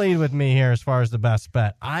not going to lead with me here as far as the best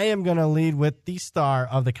bet. I am going to lead with the star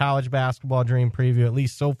of the college basketball dream preview, at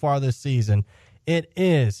least so far this season. He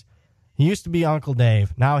used to be Uncle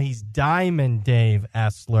Dave. Now he's Diamond Dave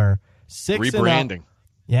Essler. Rebranding.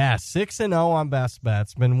 Yeah, 6-0 on best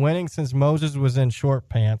bets. Been winning since Moses was in short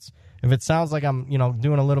pants. If it sounds like I'm,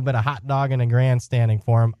 doing a little bit of hot dog and grandstanding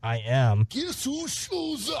for him, I am. Guess who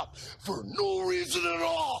shows up for no reason at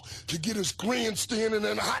all to get his grandstanding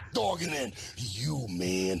and hot dogging in? You,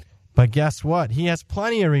 man. But guess what? He has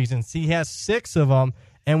plenty of reasons. He has 6 of them,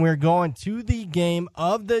 and we're going to the game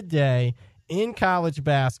of the day in college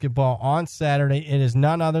basketball on Saturday. It is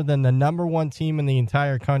none other than the number 1 team in the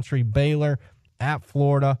entire country, Baylor, at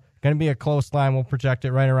Florida. Going to be a close line. We'll project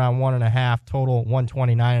it right around 1.5, total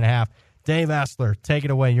 129.5. Dave Essler, take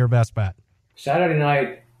it away, your best bet. Saturday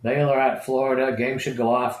night, Baylor at Florida. Game should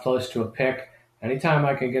go off close to a pick. Anytime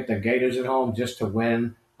I can get the Gators at home just to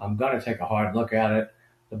win, I'm going to take a hard look at it.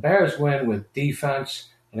 The Bears win with defense,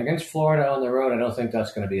 and against Florida on the road, I don't think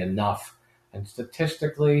that's going to be enough. And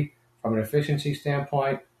statistically, from an efficiency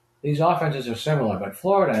standpoint, these offenses are similar, but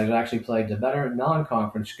Florida has actually played the better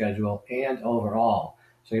non-conference schedule and overall.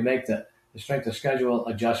 So you make the strength of schedule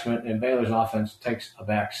adjustment, and Baylor's offense takes a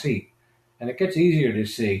back seat. And it gets easier to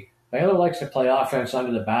see. Baylor likes to play offense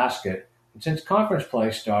under the basket. And since conference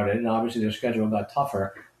play started, and obviously their schedule got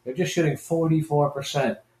tougher, they're just shooting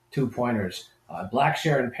 44% two-pointers.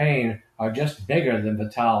 Blackshear and Payne are just bigger than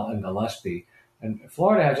Vital and Gillespie. And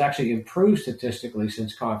Florida has actually improved statistically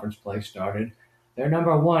since conference play started. They're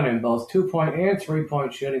number 1 in both 2-point and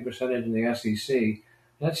 3-point shooting percentage in the SEC.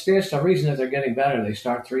 That stands to reason that they're getting better. They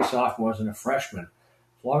start 3 sophomores and a freshman.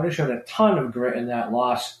 Florida showed a ton of grit in that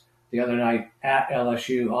loss the other night at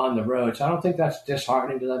LSU on the road. So I don't think that's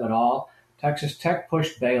disheartening to them at all. Texas Tech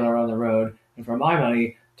pushed Baylor on the road. And for my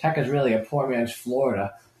money, Tech is really a poor man's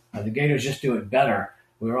Florida. The Gators just do it better.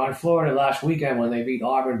 We were on Florida last weekend when they beat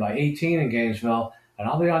Auburn by 18 in Gainesville. And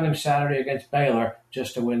I'll be on them Saturday against Baylor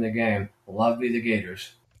just to win the game. Love me the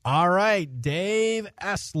Gators. All right, Dave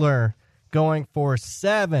Essler going for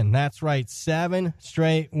 7. That's right, 7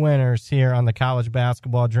 straight winners here on the College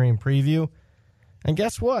Basketball Dream Preview. And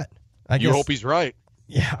guess what? I hope he's right.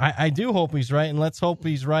 Yeah, I do hope he's right, and let's hope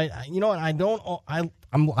he's right. You know what?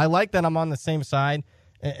 I like that I'm on the same side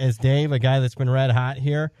as Dave, a guy that's been red hot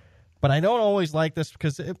here, but I don't always like this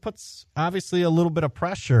because it puts obviously a little bit of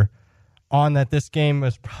pressure on that this game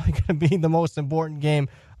is probably going to be the most important game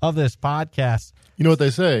of this podcast. You know what they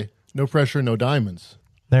say? No pressure, no diamonds.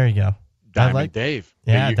 There you go. Diamond Dave.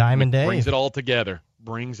 Yeah, Diamond Dave. Brings it all together.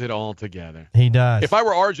 He does. If I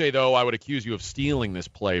were RJ, though, I would accuse you of stealing this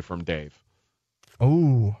play from Dave.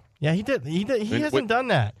 Oh, yeah, he did. He hasn't done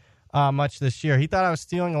that much this year. He thought I was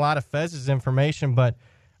stealing a lot of Fez's information, but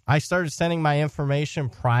I started sending my information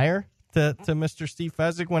prior to Mr. Steve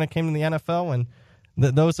Fezzik when it came to the NFL, and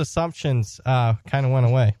those assumptions kind of went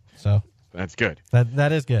away. So that's good.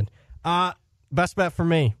 That is good. Best bet for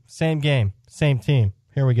me, same game, same team.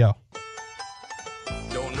 Here we go.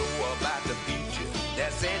 Don't know about the future,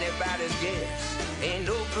 that's anybody's guess. Ain't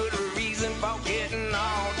no good reason for getting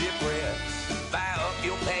all depressed. Fire up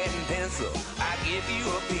your pad and pencil, I give you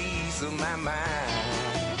a piece of my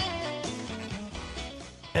mind.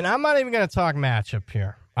 And I'm not even going to talk matchup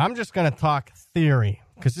here. I'm just going to talk theory,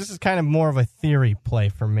 because this is kind of more of a theory play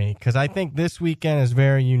for me, because I think this weekend is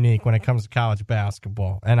very unique when it comes to college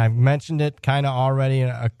basketball. And I've mentioned it kind of already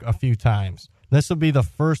a few times. This will be the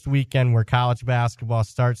first weekend where college basketball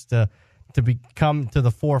starts to become to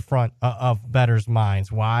the forefront of bettors' minds.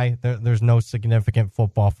 Why? There's no significant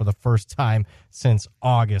football for the first time since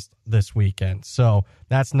August this weekend. So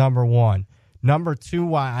that's number 1. Number 2,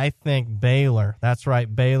 why I think Baylor, that's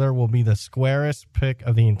right, Baylor will be the squarest pick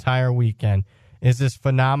of the entire weekend, is this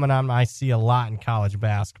phenomenon I see a lot in college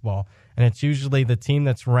basketball. And it's usually the team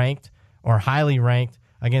that's ranked or highly ranked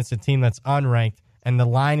against a team that's unranked. And the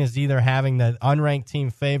line is either having the unranked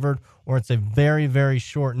team favored or it's a very, very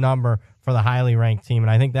short number for the highly ranked team.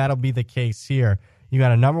 And I think that'll be the case here. You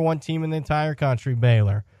got a number 1 team in the entire country,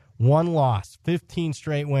 Baylor. 1 loss, 15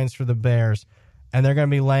 straight wins for the Bears. And they're going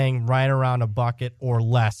to be laying right around a bucket or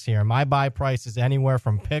less here. My buy price is anywhere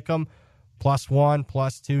from pick'em, +1,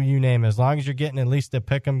 +2, you name it. As long as you're getting at least a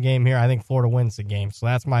pick'em game here, I think Florida wins the game. So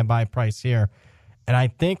that's my buy price here. And I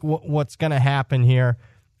think what's going to happen here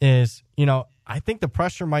is, I think the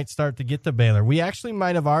pressure might start to get to Baylor. We actually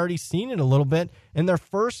might have already seen it a little bit in their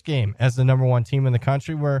first game as the number 1 team in the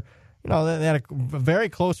country where, they had a very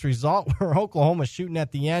close result where Oklahoma shooting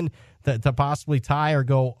at the end to possibly tie or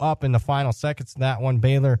go up in the final seconds of that one.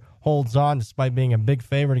 Baylor holds on despite being a big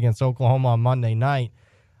favorite against Oklahoma on Monday night.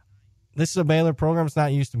 this is a Baylor program that's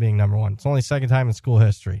not used to being number one. It's only second time in school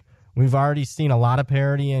history. We've already seen a lot of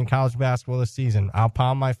parity in college basketball this season. I'll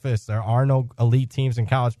pound my fist. There are no elite teams in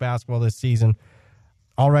college basketball this season.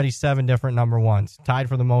 Already 7 different number ones, tied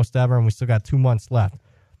for the most ever, and we still got 2 months left.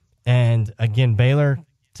 And again, Baylor,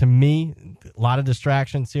 to me, a lot of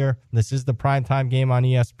distractions here. This is the primetime game on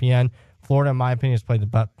ESPN. Florida, in my opinion,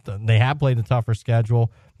 they have played the tougher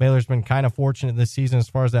schedule. Baylor's been kind of fortunate this season as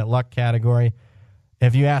far as that luck category.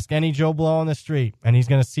 If you ask any Joe Blow on the street, and he's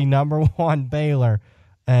going to see number 1 Baylor,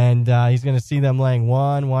 and he's going to see them laying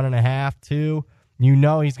 1, 1.5, 2, you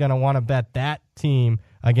know he's going to want to bet that team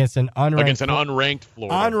against an unranked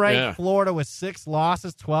Florida. Florida with 6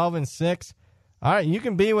 losses, 12-6. All right, you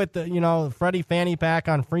can be with the Freddie Fanny Pack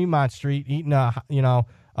on Fremont Street eating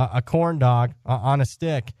a corn dog on a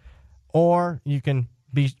stick, or you can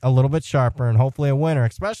be a little bit sharper and hopefully a winner,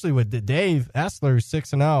 especially with Dave Essler, who's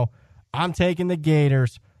 6-0. I'm taking the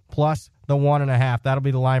Gators plus the 1.5. That'll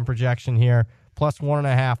be the line projection here. Plus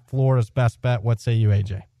 1.5, Florida's best bet. What say you,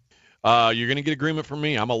 AJ? You're going to get agreement from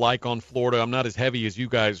me. I'm a like on Florida. I'm not as heavy as you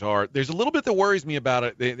guys are. There's a little bit that worries me about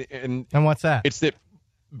it. And what's that? It's that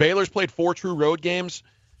Baylor's played 4 true road games,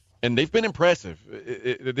 and they've been impressive.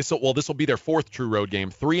 This will be their 4th true road game.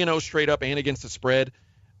 3-0 straight up and against the spread.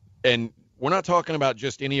 And we're not talking about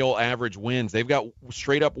just any old average wins. They've got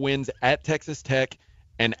straight up wins at Texas Tech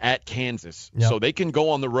and at Kansas. Yep. So they can go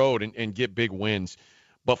on the road and get big wins.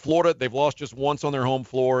 But Florida, they've lost just once on their home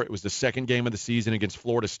floor. It was the second game of the season against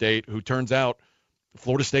Florida State, who turns out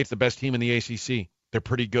Florida State's the best team in the ACC. They're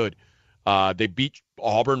pretty good. They beat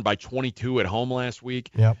Auburn by 22 at home last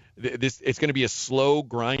week. Yep. It's going to be a slow,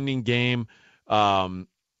 grinding game.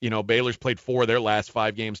 Baylor's played 4 of their last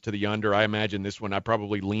 5 games to the under. I imagine this one, I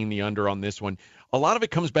probably lean the under on this one. A lot of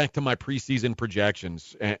it comes back to my preseason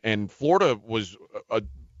projections. And Florida was a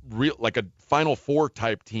Final Four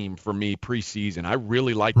type team for me preseason. I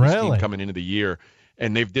really like this team coming into the year,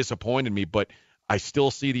 and they've disappointed me, but I still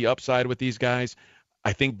see the upside with these guys.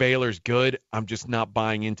 I think Baylor's good. I'm just not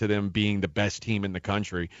buying into them being the best team in the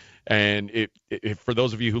country. And for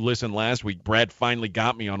those of you who listened last week, Brad finally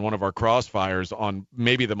got me on one of our crossfires on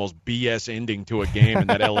maybe the most BS ending to a game in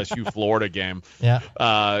that LSU Florida game. Yeah.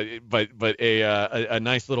 But a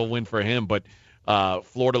nice little win for him. But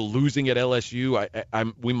Florida losing at LSU,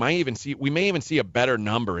 we may even see a better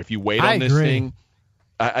number if you wait on this thing.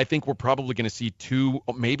 I think we're probably going to see 2,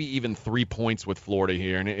 maybe even 3 points with Florida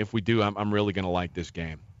here, and if we do, I'm really going to like this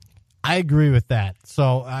game. I agree with that.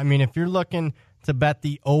 So, I mean, if you're looking to bet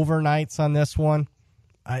the overnights on this one,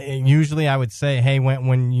 usually I would say, hey,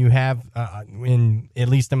 when you have, at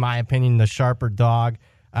least in my opinion, the sharper dog,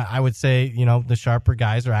 I would say, the sharper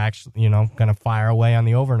guys are actually, going to fire away on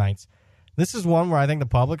the overnights. This is one where I think the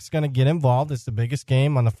public's going to get involved. It's the biggest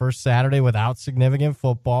game on the first Saturday without significant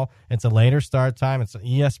football. It's a later start time. It's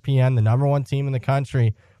ESPN, the number 1 team in the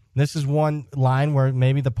country. This is one line where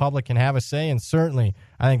maybe the public can have a say, and certainly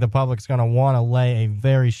I think the public's going to want to lay a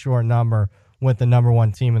very short number with the number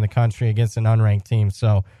 1 team in the country against an unranked team.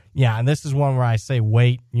 So, yeah, and this is one where I say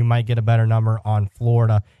wait. You might get a better number on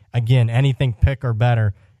Florida. Again, anything pick or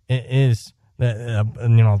better, it is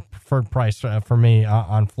preferred price for me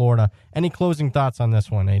on Florida. Any closing thoughts on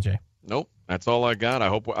this one, AJ? Nope, that's all I got. I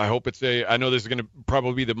hope it's I know this is going to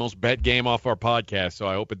probably be the most bet game off our podcast, so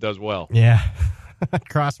I hope it does well. Yeah,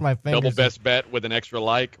 cross my fingers. Double best bet with an extra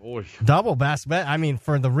like. Oy. Double best bet. I mean,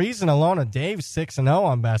 for the reason alone of Dave's 6-0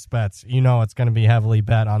 on best bets, it's going to be heavily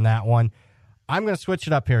bet on that one. I'm going to switch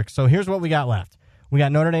it up here. So here's what we got left. We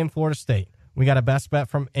got Notre Dame, Florida State. We got a best bet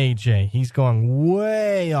from AJ. He's going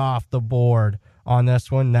way off the board on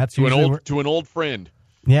this one. That's to an old friend.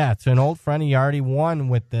 Yeah, to an old friend. He already won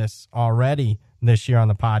with this already this year on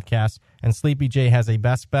the podcast. And Sleepy J has a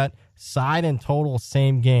best bet, side and total,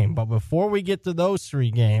 same game. But before we get to those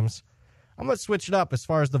 3 games, I'm going to switch it up as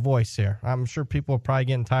far as the voice here. I'm sure people are probably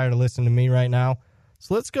getting tired of listening to me right now.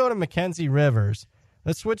 So let's go to Mackenzie Rivers.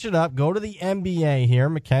 Let's switch it up. Go to the NBA here.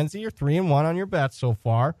 Mackenzie, you're 3-1 on your bets so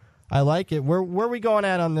far. I like it. Where are we going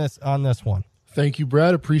at on this one? Thank you,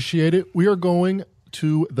 Brad. Appreciate it. We are going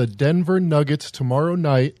to the Denver Nuggets tomorrow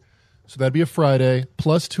night, so that'd be a Friday,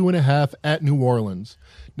 plus 2.5 at New Orleans.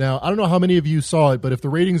 Now, I don't know how many of you saw it, but if the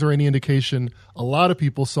ratings are any indication, a lot of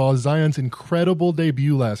people saw Zion's incredible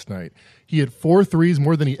debut last night. He hit 4 threes,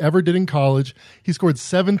 more than he ever did in college. He scored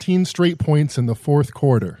 17 straight points in the 4th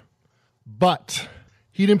quarter. But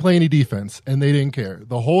he didn't play any defense, and they didn't care.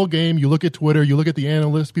 The whole game, you look at Twitter, you look at the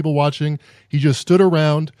analysts, people watching, he just stood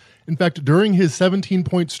around. In fact, during his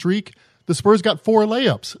 17-point streak, the Spurs got 4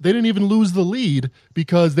 layups. They didn't even lose the lead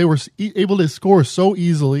because they were able to score so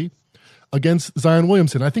easily. against Zion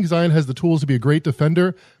Williamson. I think Zion has the tools to be a great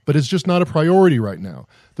defender, but it's just not a priority right now.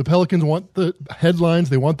 The Pelicans want the headlines.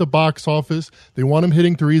 They want the box office. They want him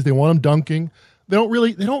hitting threes. They want him dunking. They don't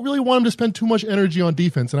really want him to spend too much energy on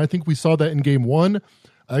defense, and I think we saw that in Game 1.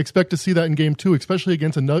 I expect to see that in Game 2, especially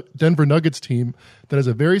against a Denver Nuggets team that has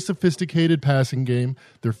a very sophisticated passing game.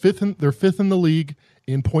 They're fifth in the league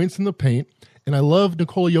in points in the paint, and I love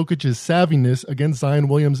Nikola Jokic's savviness against Zion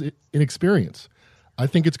Williams' inexperience. I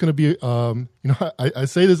think it's going to be, I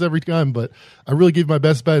say this every time, but I really give my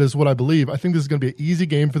best bet is what I believe. I think this is going to be an easy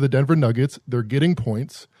game for the Denver Nuggets. They're getting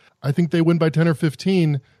points. I think they win by 10 or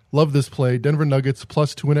 15. Love this play. Denver Nuggets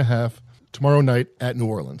plus 2.5 tomorrow night at New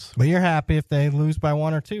Orleans. But you're happy if they lose by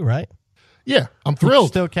 1 or 2, right? Yeah, I'm thrilled.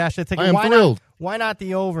 Still cash the ticket. I am thrilled. Why not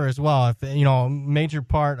the over as well? If major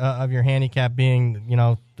part of your handicap being,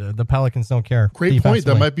 the Pelicans don't care. Great point.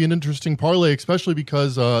 That might be an interesting parlay, especially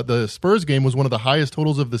because the Spurs game was one of the highest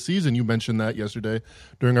totals of the season. You mentioned that yesterday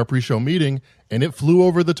during our pre-show meeting, and it flew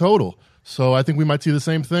over the total. So I think we might see the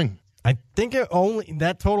same thing. I think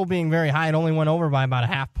that total being very high, it only went over by about a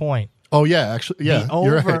half point. Oh, yeah, actually, yeah,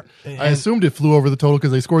 you're right. I assumed it flew over the total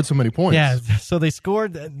because they scored so many points. Yeah, so they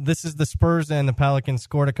scored, this is the Spurs and the Pelicans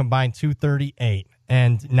scored a combined 238.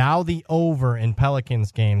 And now the over in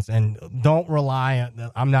Pelicans games, and don't rely,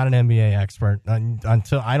 I'm not an NBA expert,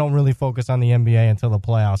 until I don't really focus on the NBA until the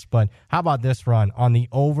playoffs, but how about this run on the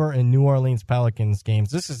over in New Orleans Pelicans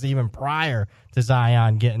games? This is even prior to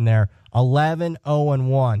Zion getting there,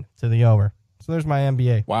 11-0-1 to the over. So there's my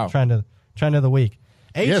NBA. Wow. Trend of the week.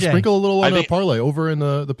 AJ, yeah, sprinkle a little on a parlay over in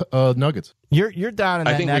the Nuggets. You're down in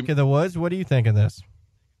that neck of the woods. What do you think of this?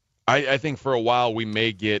 I think for a while we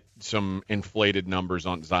may get some inflated numbers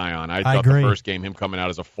on Zion. I thought the first game, him coming out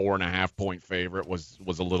as a 4.5-point favorite was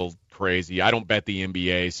a little crazy. I don't bet the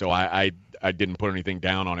NBA, so I didn't put anything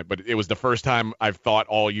down on it. But it was the first time I've thought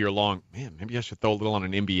all year long, man, maybe I should throw a little on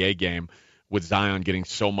an NBA game with Zion getting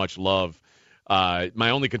so much love. My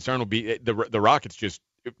only concern will be the Rockets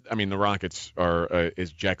the Rockets are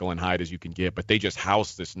as Jekyll and Hyde as you can get, but they just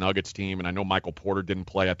housed this Nuggets team, and I know Michael Porter didn't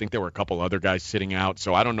play. I think there were a couple other guys sitting out,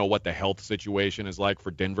 so I don't know what the health situation is like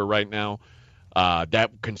for Denver right now.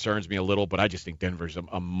 That concerns me a little, but I just think Denver's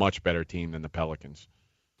a much better team than the Pelicans.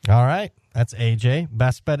 All right, that's AJ.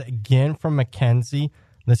 Best bet again from Mackenzie.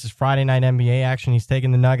 This is Friday night NBA action. He's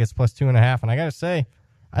taking the Nuggets plus 2.5, and I got to say,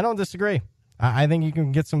 I don't disagree. I think you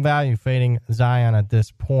can get some value fading Zion at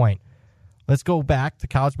this point. Let's go back to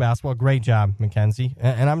college basketball. Great job, Mackenzie.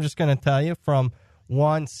 And I'm just going to tell you, from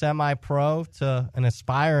one semi-pro to an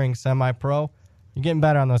aspiring semi-pro, you're getting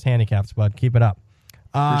better on those handicaps, bud. Keep it up.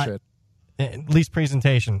 Appreciate it. At least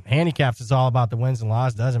presentation. Handicaps is all about the wins and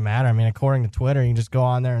losses. Doesn't matter. I mean, according to Twitter, you can just go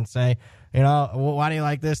on there and say, why do you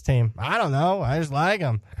like this team? I don't know. I just like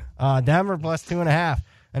them. Denver plus 2.5.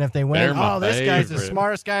 And if they win, this guy's the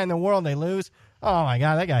smartest guy in the world. They lose. Oh, my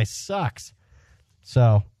God, that guy sucks.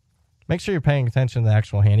 So make sure you're paying attention to the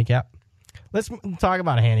actual handicap. Let's talk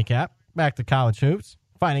about a handicap. Back to college hoops.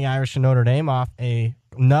 Fighting Irish and Notre Dame off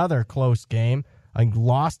another close game. A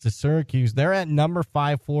loss to Syracuse. They're at number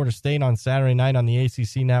 5 Florida State on Saturday night on the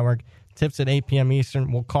ACC network. Tips at 8 p.m.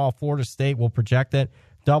 Eastern. We'll call Florida State. We'll project it.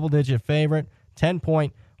 Double-digit favorite.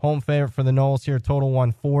 10-point home favorite for the Noles here. Total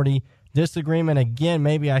 140. Disagreement again.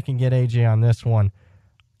 Maybe I can get AJ on this one.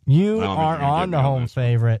 You are on the home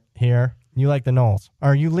favorite here. You like the Noles,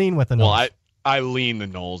 or you lean with the Noles? Well, I lean the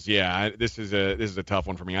Noles. Yeah, this is a tough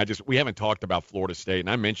one for me. We haven't talked about Florida State, and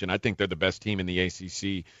I mentioned I think they're the best team in the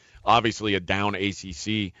ACC. Obviously, a down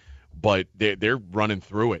ACC, but they're running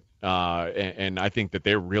through it, and I think that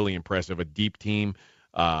they're really impressive. A deep team,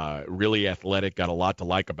 really athletic. Got a lot to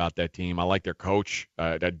like about that team. I like their coach.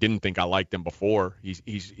 I didn't think I liked him before.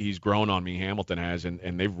 He's grown on me. Hamilton has,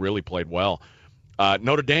 and they've really played well.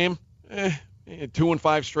 Notre Dame.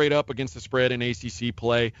 2-5 straight up against the spread in ACC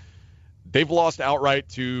play. They've lost outright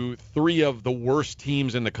to 3 of the worst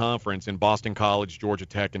teams in the conference in Boston College, Georgia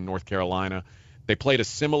Tech, and North Carolina. They played a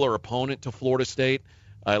similar opponent to Florida State,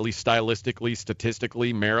 at least stylistically,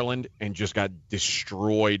 statistically, Maryland, and just got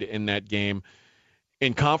destroyed in that game.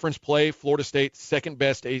 In conference play, Florida State second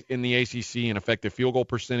best in the ACC in effective field goal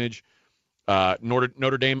percentage.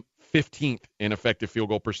 Notre Dame 15th in effective field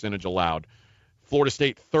goal percentage allowed. Florida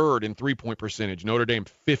State third in three-point percentage. Notre Dame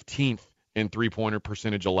 15th in three-pointer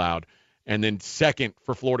percentage allowed. And then second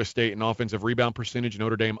for Florida State in offensive rebound percentage.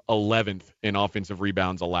 Notre Dame 11th in offensive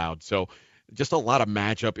rebounds allowed. So just a lot of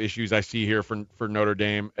matchup issues I see here for Notre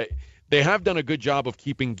Dame. They have done a good job of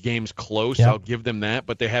keeping games close. Yep. I'll give them that,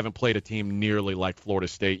 but they haven't played a team nearly like Florida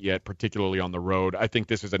State yet, particularly on the road. I think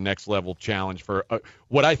this is a next-level challenge for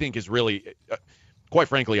what I think is really, quite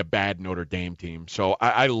frankly, a bad Notre Dame team. So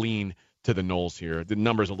I lean to the Noles here. The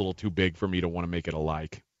number's a little too big for me to want to make it a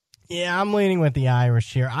like. Yeah, I'm leaning with the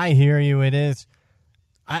Irish here. I hear you. It is.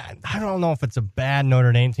 I don't know if it's a bad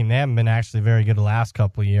Notre Dame team. They haven't been actually very good the last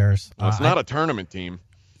couple of years. Well, it's not a tournament team.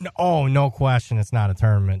 No question, it's not a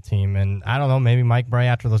tournament team. And I don't know, maybe Mike Bray,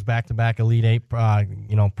 after those back-to-back Elite Eight,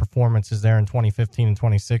 performances there in 2015 and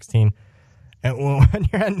 2016. And when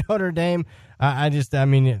you're at Notre Dame,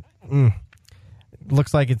 it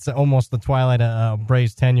looks like it's almost the twilight of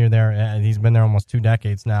Bray's tenure there. He's been there almost 2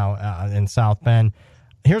 decades now in South Bend.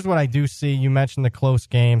 Here's what I do see. You mentioned the close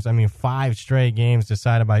games. 5 straight games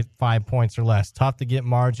decided by 5 points or less. Tough to get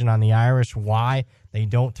margin on the Irish. Why? They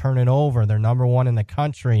don't turn it over. They're number 1 in the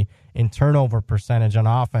country in turnover percentage on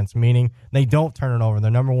offense, meaning they don't turn it over.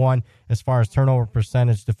 They're number 1 as far as turnover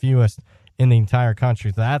percentage, the fewest in the entire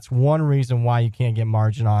country. So that's one reason why you can't get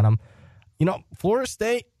margin on them. Florida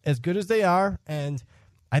State, as good as they are, and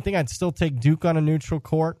I think I'd still take Duke on a neutral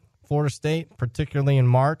court, Florida State, particularly in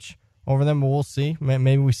March, over them, but we'll see.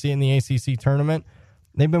 Maybe we see it in the ACC tournament.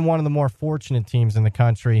 They've been one of the more fortunate teams in the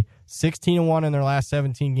country. 16-1 in their last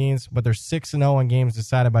 17 games, but they're 6-0 in games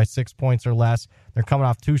decided by 6 points or less. They're coming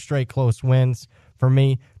off 2 straight close wins. For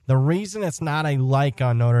me, the reason it's not a like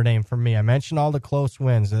on Notre Dame for me, I mentioned all the close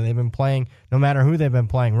wins that they've been playing, no matter who they've been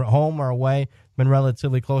playing, home or away, been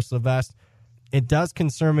relatively close to the vest. It does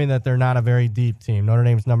concern me that they're not a very deep team. Notre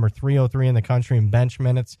Dame's number 303 in the country in bench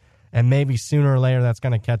minutes, and maybe sooner or later that's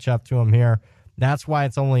going to catch up to them here. That's why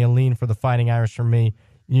it's only a lean for the Fighting Irish for me.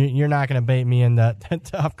 You're not going to bait me into to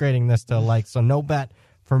upgrading this to a like, so no bet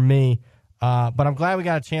for me. But I'm glad we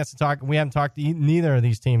got a chance to talk. We haven't talked to neither of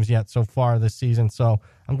these teams yet so far this season, so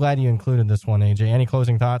I'm glad you included this one, AJ. Any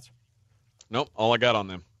closing thoughts? Nope, all I got on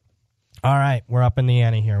them. All right, we're up in the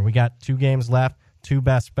ante here. We got 2 games left, 2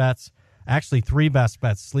 best bets. Actually, 3 best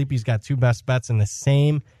bets. Sleepy's got 2 best bets in the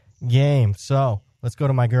same game. So let's go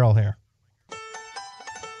to my girl here.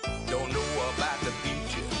 Don't know about the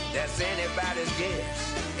future, that's anybody's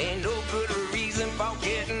guess. Ain't no good reason for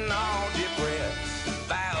getting all depressed.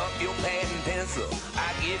 Fire up your pad and pencil,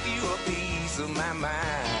 I give you a piece of my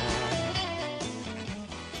mind.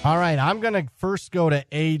 All right, I'm going to first go to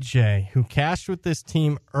AJ, who cashed with this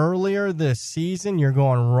team earlier this season. You're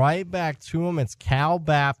going right back to him. It's Cal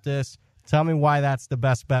Baptist. Tell me why that's the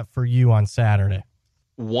best bet for you on Saturday.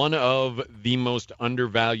 One of the most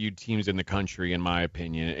undervalued teams in the country, in my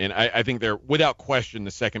opinion. And I think they're, without question,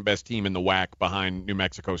 the second best team in the WAC behind New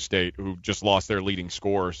Mexico State, who just lost their leading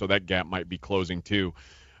scorer, so that gap might be closing too.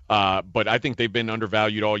 But I think they've been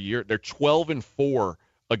undervalued all year. They're 12-4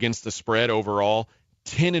 against the spread overall,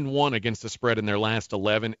 10-1 against the spread in their last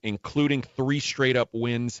 11, including 3 straight-up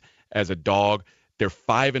wins as a dog. They're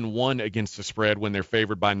 5-1 against the spread when they're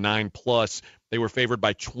favored by 9+. They were favored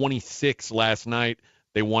by 26 last night.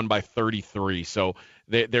 They won by 33. So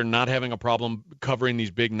they're not having a problem covering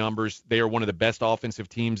these big numbers. They are one of the best offensive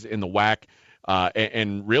teams in the WAC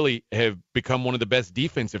and really have become one of the best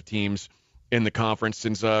defensive teams in the conference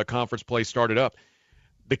since conference play started up.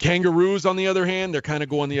 The Kangaroos, on the other hand, they're kind of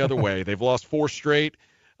going the other way. They've lost 4 straight.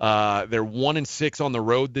 They're 1-6 on the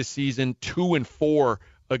road this season, 2-4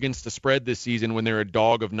 against the spread this season when they're a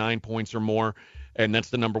dog of 9 points or more, and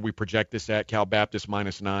that's the number we project this at, Cal Baptist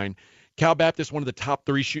 -9. Cal Baptist, one of the top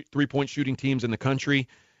 3-point shooting teams in the country.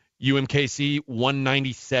 UMKC,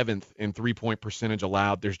 197th in 3-point percentage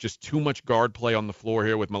allowed. There's just too much guard play on the floor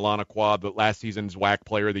here with Milana Quad, but last season's WAC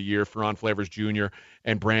Player of the Year, Ferron Flavors Jr.,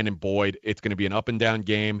 and Brandon Boyd. It's going to be an up-and-down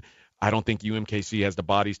game. I don't think UMKC has the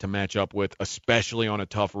bodies to match up with, especially on a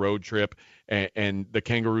tough road trip. And the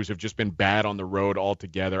Kangaroos have just been bad on the road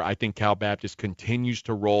altogether. I think Cal Baptist continues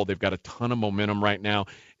to roll. They've got a ton of momentum right now.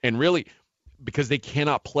 And really, because they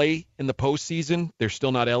cannot play in the postseason, they're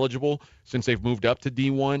still not eligible since they've moved up to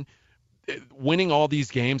D1. Winning all these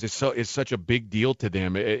games is such a big deal to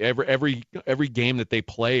them. Every game that they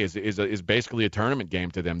play is basically a tournament game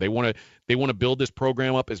to them. They want to build this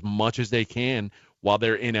program up as much as they can while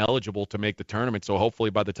they're ineligible to make the tournament. So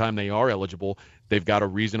hopefully by the time they are eligible, they've got a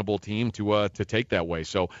reasonable team to take that way.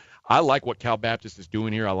 So I like what Cal Baptist is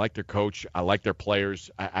doing here. I like their coach. I like their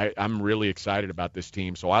players. I'm really excited about this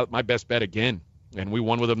team. So my best bet again, and we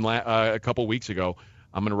won with them a couple weeks ago.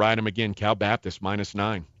 I'm going to ride them again. Cal Baptist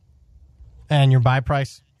 -9. And your buy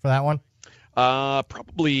price for that one?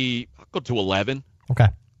 Probably I'll go to 11. Okay.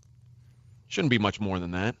 Shouldn't be much more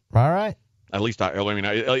than that. All right. At least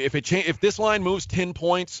if this line moves 10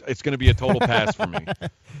 points, it's going to be a total pass for me.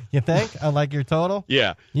 You think? I like your total?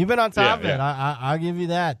 Yeah. You've been on top of it. I'll give you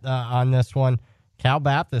that on this one. Cal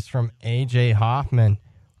Baptist from A.J. Hoffman.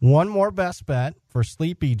 One more best bet for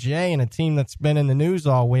Sleepy J and a team that's been in the news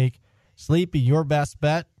all week. Sleepy, your best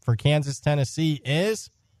bet for Kansas, Tennessee is?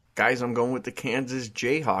 Guys, I'm going with the Kansas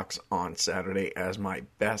Jayhawks on Saturday as my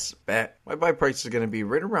best bet. My buy price is going to be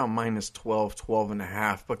right around minus 12,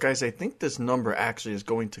 12.5. But guys, I think this number actually is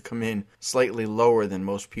going to come in slightly lower than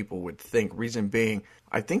most people would think. Reason being,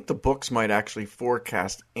 I think the books might actually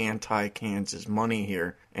forecast anti-Kansas money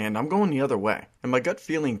here, and I'm going the other way. And my gut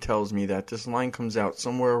feeling tells me that this line comes out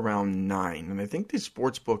somewhere around 9, and I think these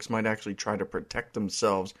sports books might actually try to protect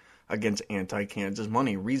themselves against anti-Kansas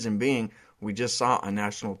money. Reason being, we just saw on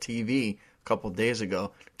national TV a couple days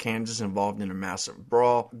ago, Kansas involved in a massive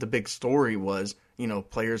brawl. The big story was,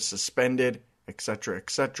 players suspended,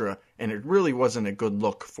 etc., and it really wasn't a good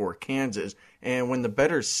look for Kansas. And when the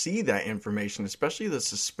bettors see that information, especially the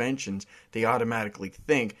suspensions, they automatically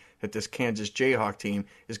think that this Kansas Jayhawk team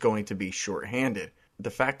is going to be shorthanded. The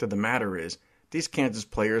fact of the matter is, these Kansas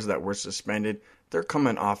players that were suspended, they're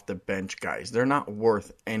coming off the bench, guys. They're not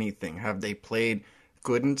worth anything. Have they played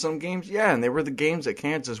good in some games? Yeah, and they were the games that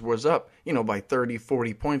Kansas was up, by 30,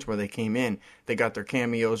 40 points where they came in. They got their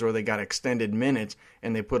cameos or they got extended minutes,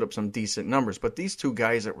 and they put up some decent numbers. But these two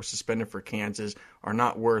guys that were suspended for Kansas are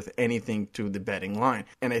not worth anything to the betting line.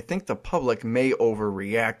 And I think the public may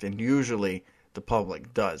overreact, and usually the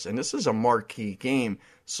public does. And this is a marquee game,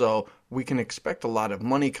 so we can expect a lot of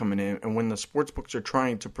money coming in. And when the sportsbooks are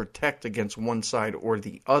trying to protect against one side or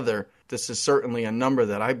the other, this is certainly a number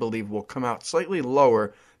that I believe will come out slightly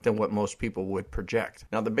lower than what most people would project.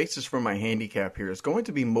 Now, the basis for my handicap here is going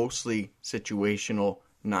to be mostly situational,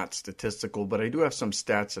 not statistical, but I do have some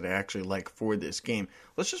stats that I actually like for this game.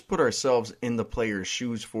 Let's just put ourselves in the players'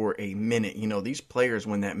 shoes for a minute. These players,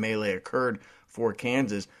 when that melee occurred for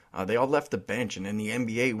Kansas, they all left the bench, and in the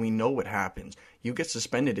NBA, we know what happens. You get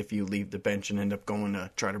suspended if you leave the bench and end up going to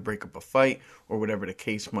try to break up a fight or whatever the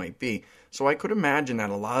case might be. So I could imagine that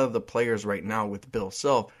a lot of the players right now with Bill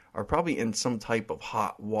Self are probably in some type of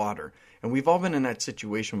hot water. And we've all been in that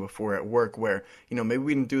situation before at work where, maybe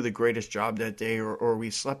we didn't do the greatest job that day, or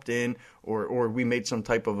we slept in, or we made some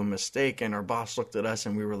type of a mistake, and our boss looked at us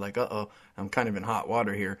and we were like, uh-oh, I'm kind of in hot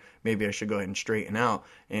water here. Maybe I should go ahead and straighten out.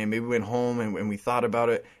 And maybe we went home and we thought about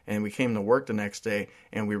it, and we came to work the next day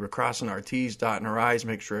and we were crossing our T's, dotting our I's,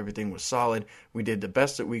 make sure everything was solid. We did the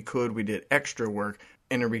best that we could. We did extra work.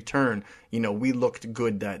 And in return, we looked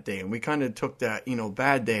good that day. And we kind of took that,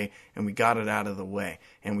 bad day and we got it out of the way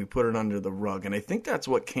and we put it under the rug. And I think that's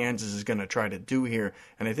what Kansas is going to try to do here.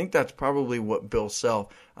 And I think that's probably what Bill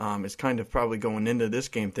Self is kind of probably going into this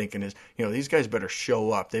game thinking is, these guys better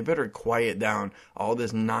show up. They better quiet down all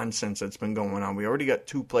this nonsense that's been going on. We already got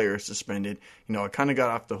 2 players suspended. I kind of got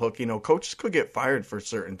off the hook. Coaches could get fired for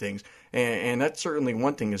certain things. And that's certainly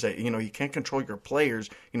one thing is that, you can't control your players.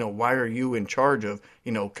 Why are you in charge of,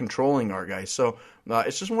 controlling our guys? So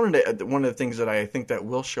it's just one of the things that I think that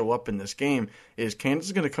will show up in this game is Kansas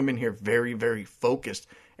is going to come in here very, very focused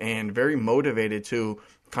and very motivated to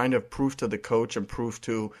kind of prove to the coach and prove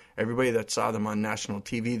to everybody that saw them on national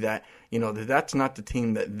TV that, that's not the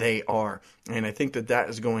team that they are. And I think that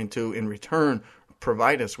is going to, in return,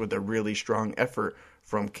 provide us with a really strong effort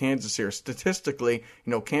from Kansas here. Statistically,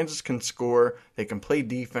 Kansas can score, they can play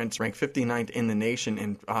defense, ranked 59th in the nation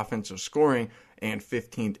in offensive scoring and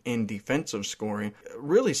 15th in defensive scoring.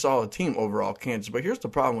 Really solid team overall, Kansas. But here's the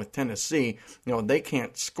problem with Tennessee. They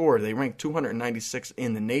can't score. They rank 296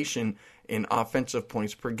 in the nation in offensive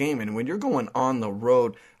points per game. And when you're going on the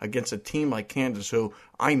road against a team like Kansas, who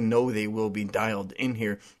I know they will be dialed in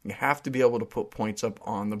here, you have to be able to put points up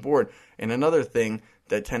on the board. And another thing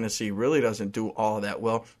that Tennessee really doesn't do all that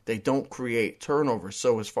well, they don't create turnovers.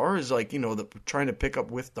 So as far as trying to pick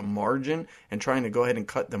up with the margin and trying to go ahead and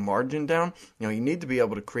cut the margin down, you need to be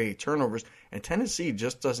able to create turnovers. And Tennessee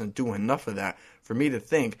just doesn't do enough of that for me to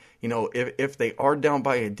think, if they are down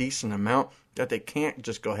by a decent amount, that they can't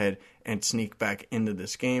just go ahead and sneak back into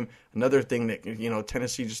this game. Another thing that,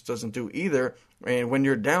 Tennessee just doesn't do either, and when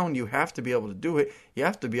you're down, you have to be able to do it. You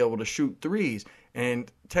have to be able to shoot threes.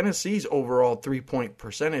 And Tennessee's overall three-point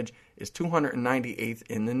percentage is 298th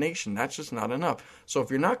in the nation. That's just not enough. So if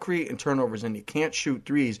you're not creating turnovers and you can't shoot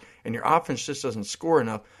threes and your offense just doesn't score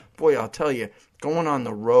enough, boy, I'll tell you, going on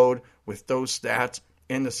the road with those stats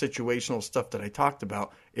and the situational stuff that I talked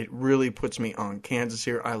about, it really puts me on Kansas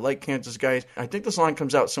here. I like Kansas, guys. I think this line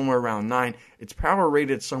comes out somewhere around 9. It's power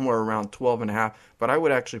rated somewhere around 12.5, but I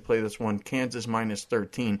would actually play this one. Kansas minus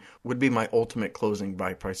 13 would be my ultimate closing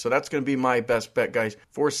buy price. So that's going to be my best bet, guys,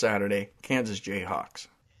 for Saturday, Kansas Jayhawks.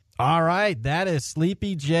 All right, that is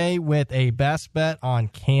Sleepy J with a best bet on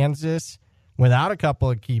Kansas without a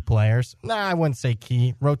couple of key players. Nah, I wouldn't say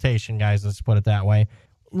key. Rotation, guys, let's put it that way.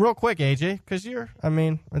 Real quick, AJ, because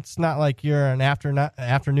it's not like you're an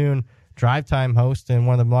afternoon drive time host in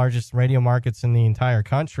one of the largest radio markets in the entire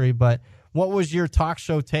country. But what was your talk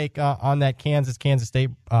show take on that Kansas State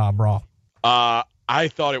brawl? I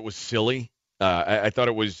thought it was silly. I thought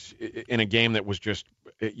it was in a game that was just,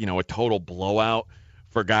 a total blowout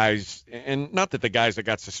for guys. And not that the guys that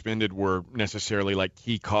got suspended were necessarily like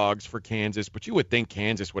key cogs for Kansas, but you would think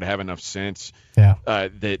Kansas would have enough sense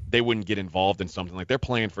that they wouldn't get involved in something like they're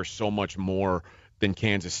playing for so much more than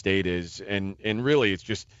Kansas State is. And really it's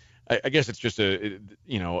just, I guess it's just a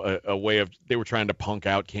way of, they were trying to punk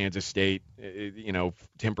out Kansas State,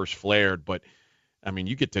 tempers flared, but I mean,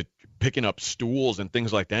 you get to picking up stools and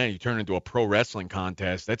things like that, and you turn it into a pro wrestling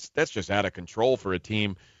contest. That's just out of control for a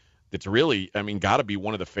team that's really, got to be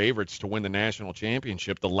one of the favorites to win the national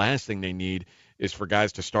championship. The last thing they need is for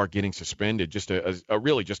guys to start getting suspended. Just a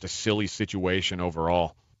really just a silly situation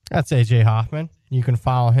overall. That's AJ Hoffman. You can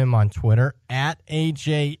follow him on Twitter at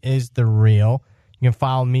AJIsTheReal. You can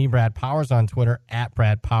follow me, Brad Powers, on Twitter at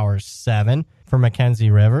BradPowers7. For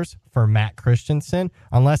Mackenzie Rivers, for Matt Christensen.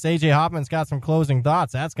 Unless AJ Hoffman's got some closing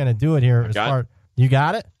thoughts, that's going to do it here. You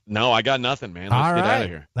got it? No, I got nothing, man. Let's get out of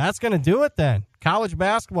here. That's going to do it then. College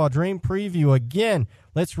basketball dream preview again.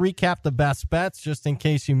 Let's recap the best bets just in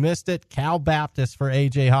case you missed it. Cal Baptist for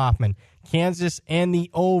AJ Hoffman. Kansas and the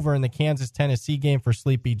over in the Kansas-Tennessee game for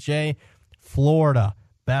Sleepy J. Florida,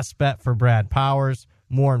 best bet for Brad Powers.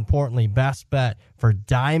 More importantly, best bet for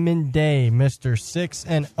Diamond Day, Mr.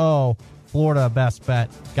 6-0. Florida, best bet.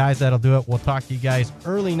 Guys, that'll do it. We'll talk to you guys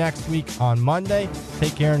early next week on Monday.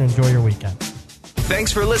 Take care and enjoy your weekend.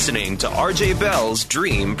 Thanks for listening to RJ Bell's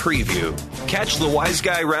Dream Preview. Catch the Wise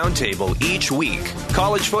Guy Roundtable each week.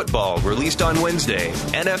 College football released on Wednesday,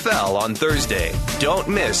 NFL on Thursday. Don't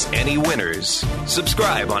miss any winners.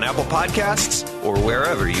 Subscribe on Apple Podcasts or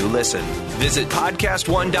wherever you listen. Visit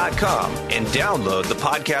podcastone.com and download the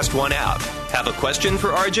Podcast One app. Have a question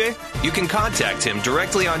for RJ? You can contact him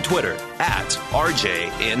directly on Twitter at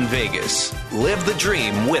RJ in Vegas. Live the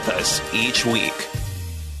dream with us each week.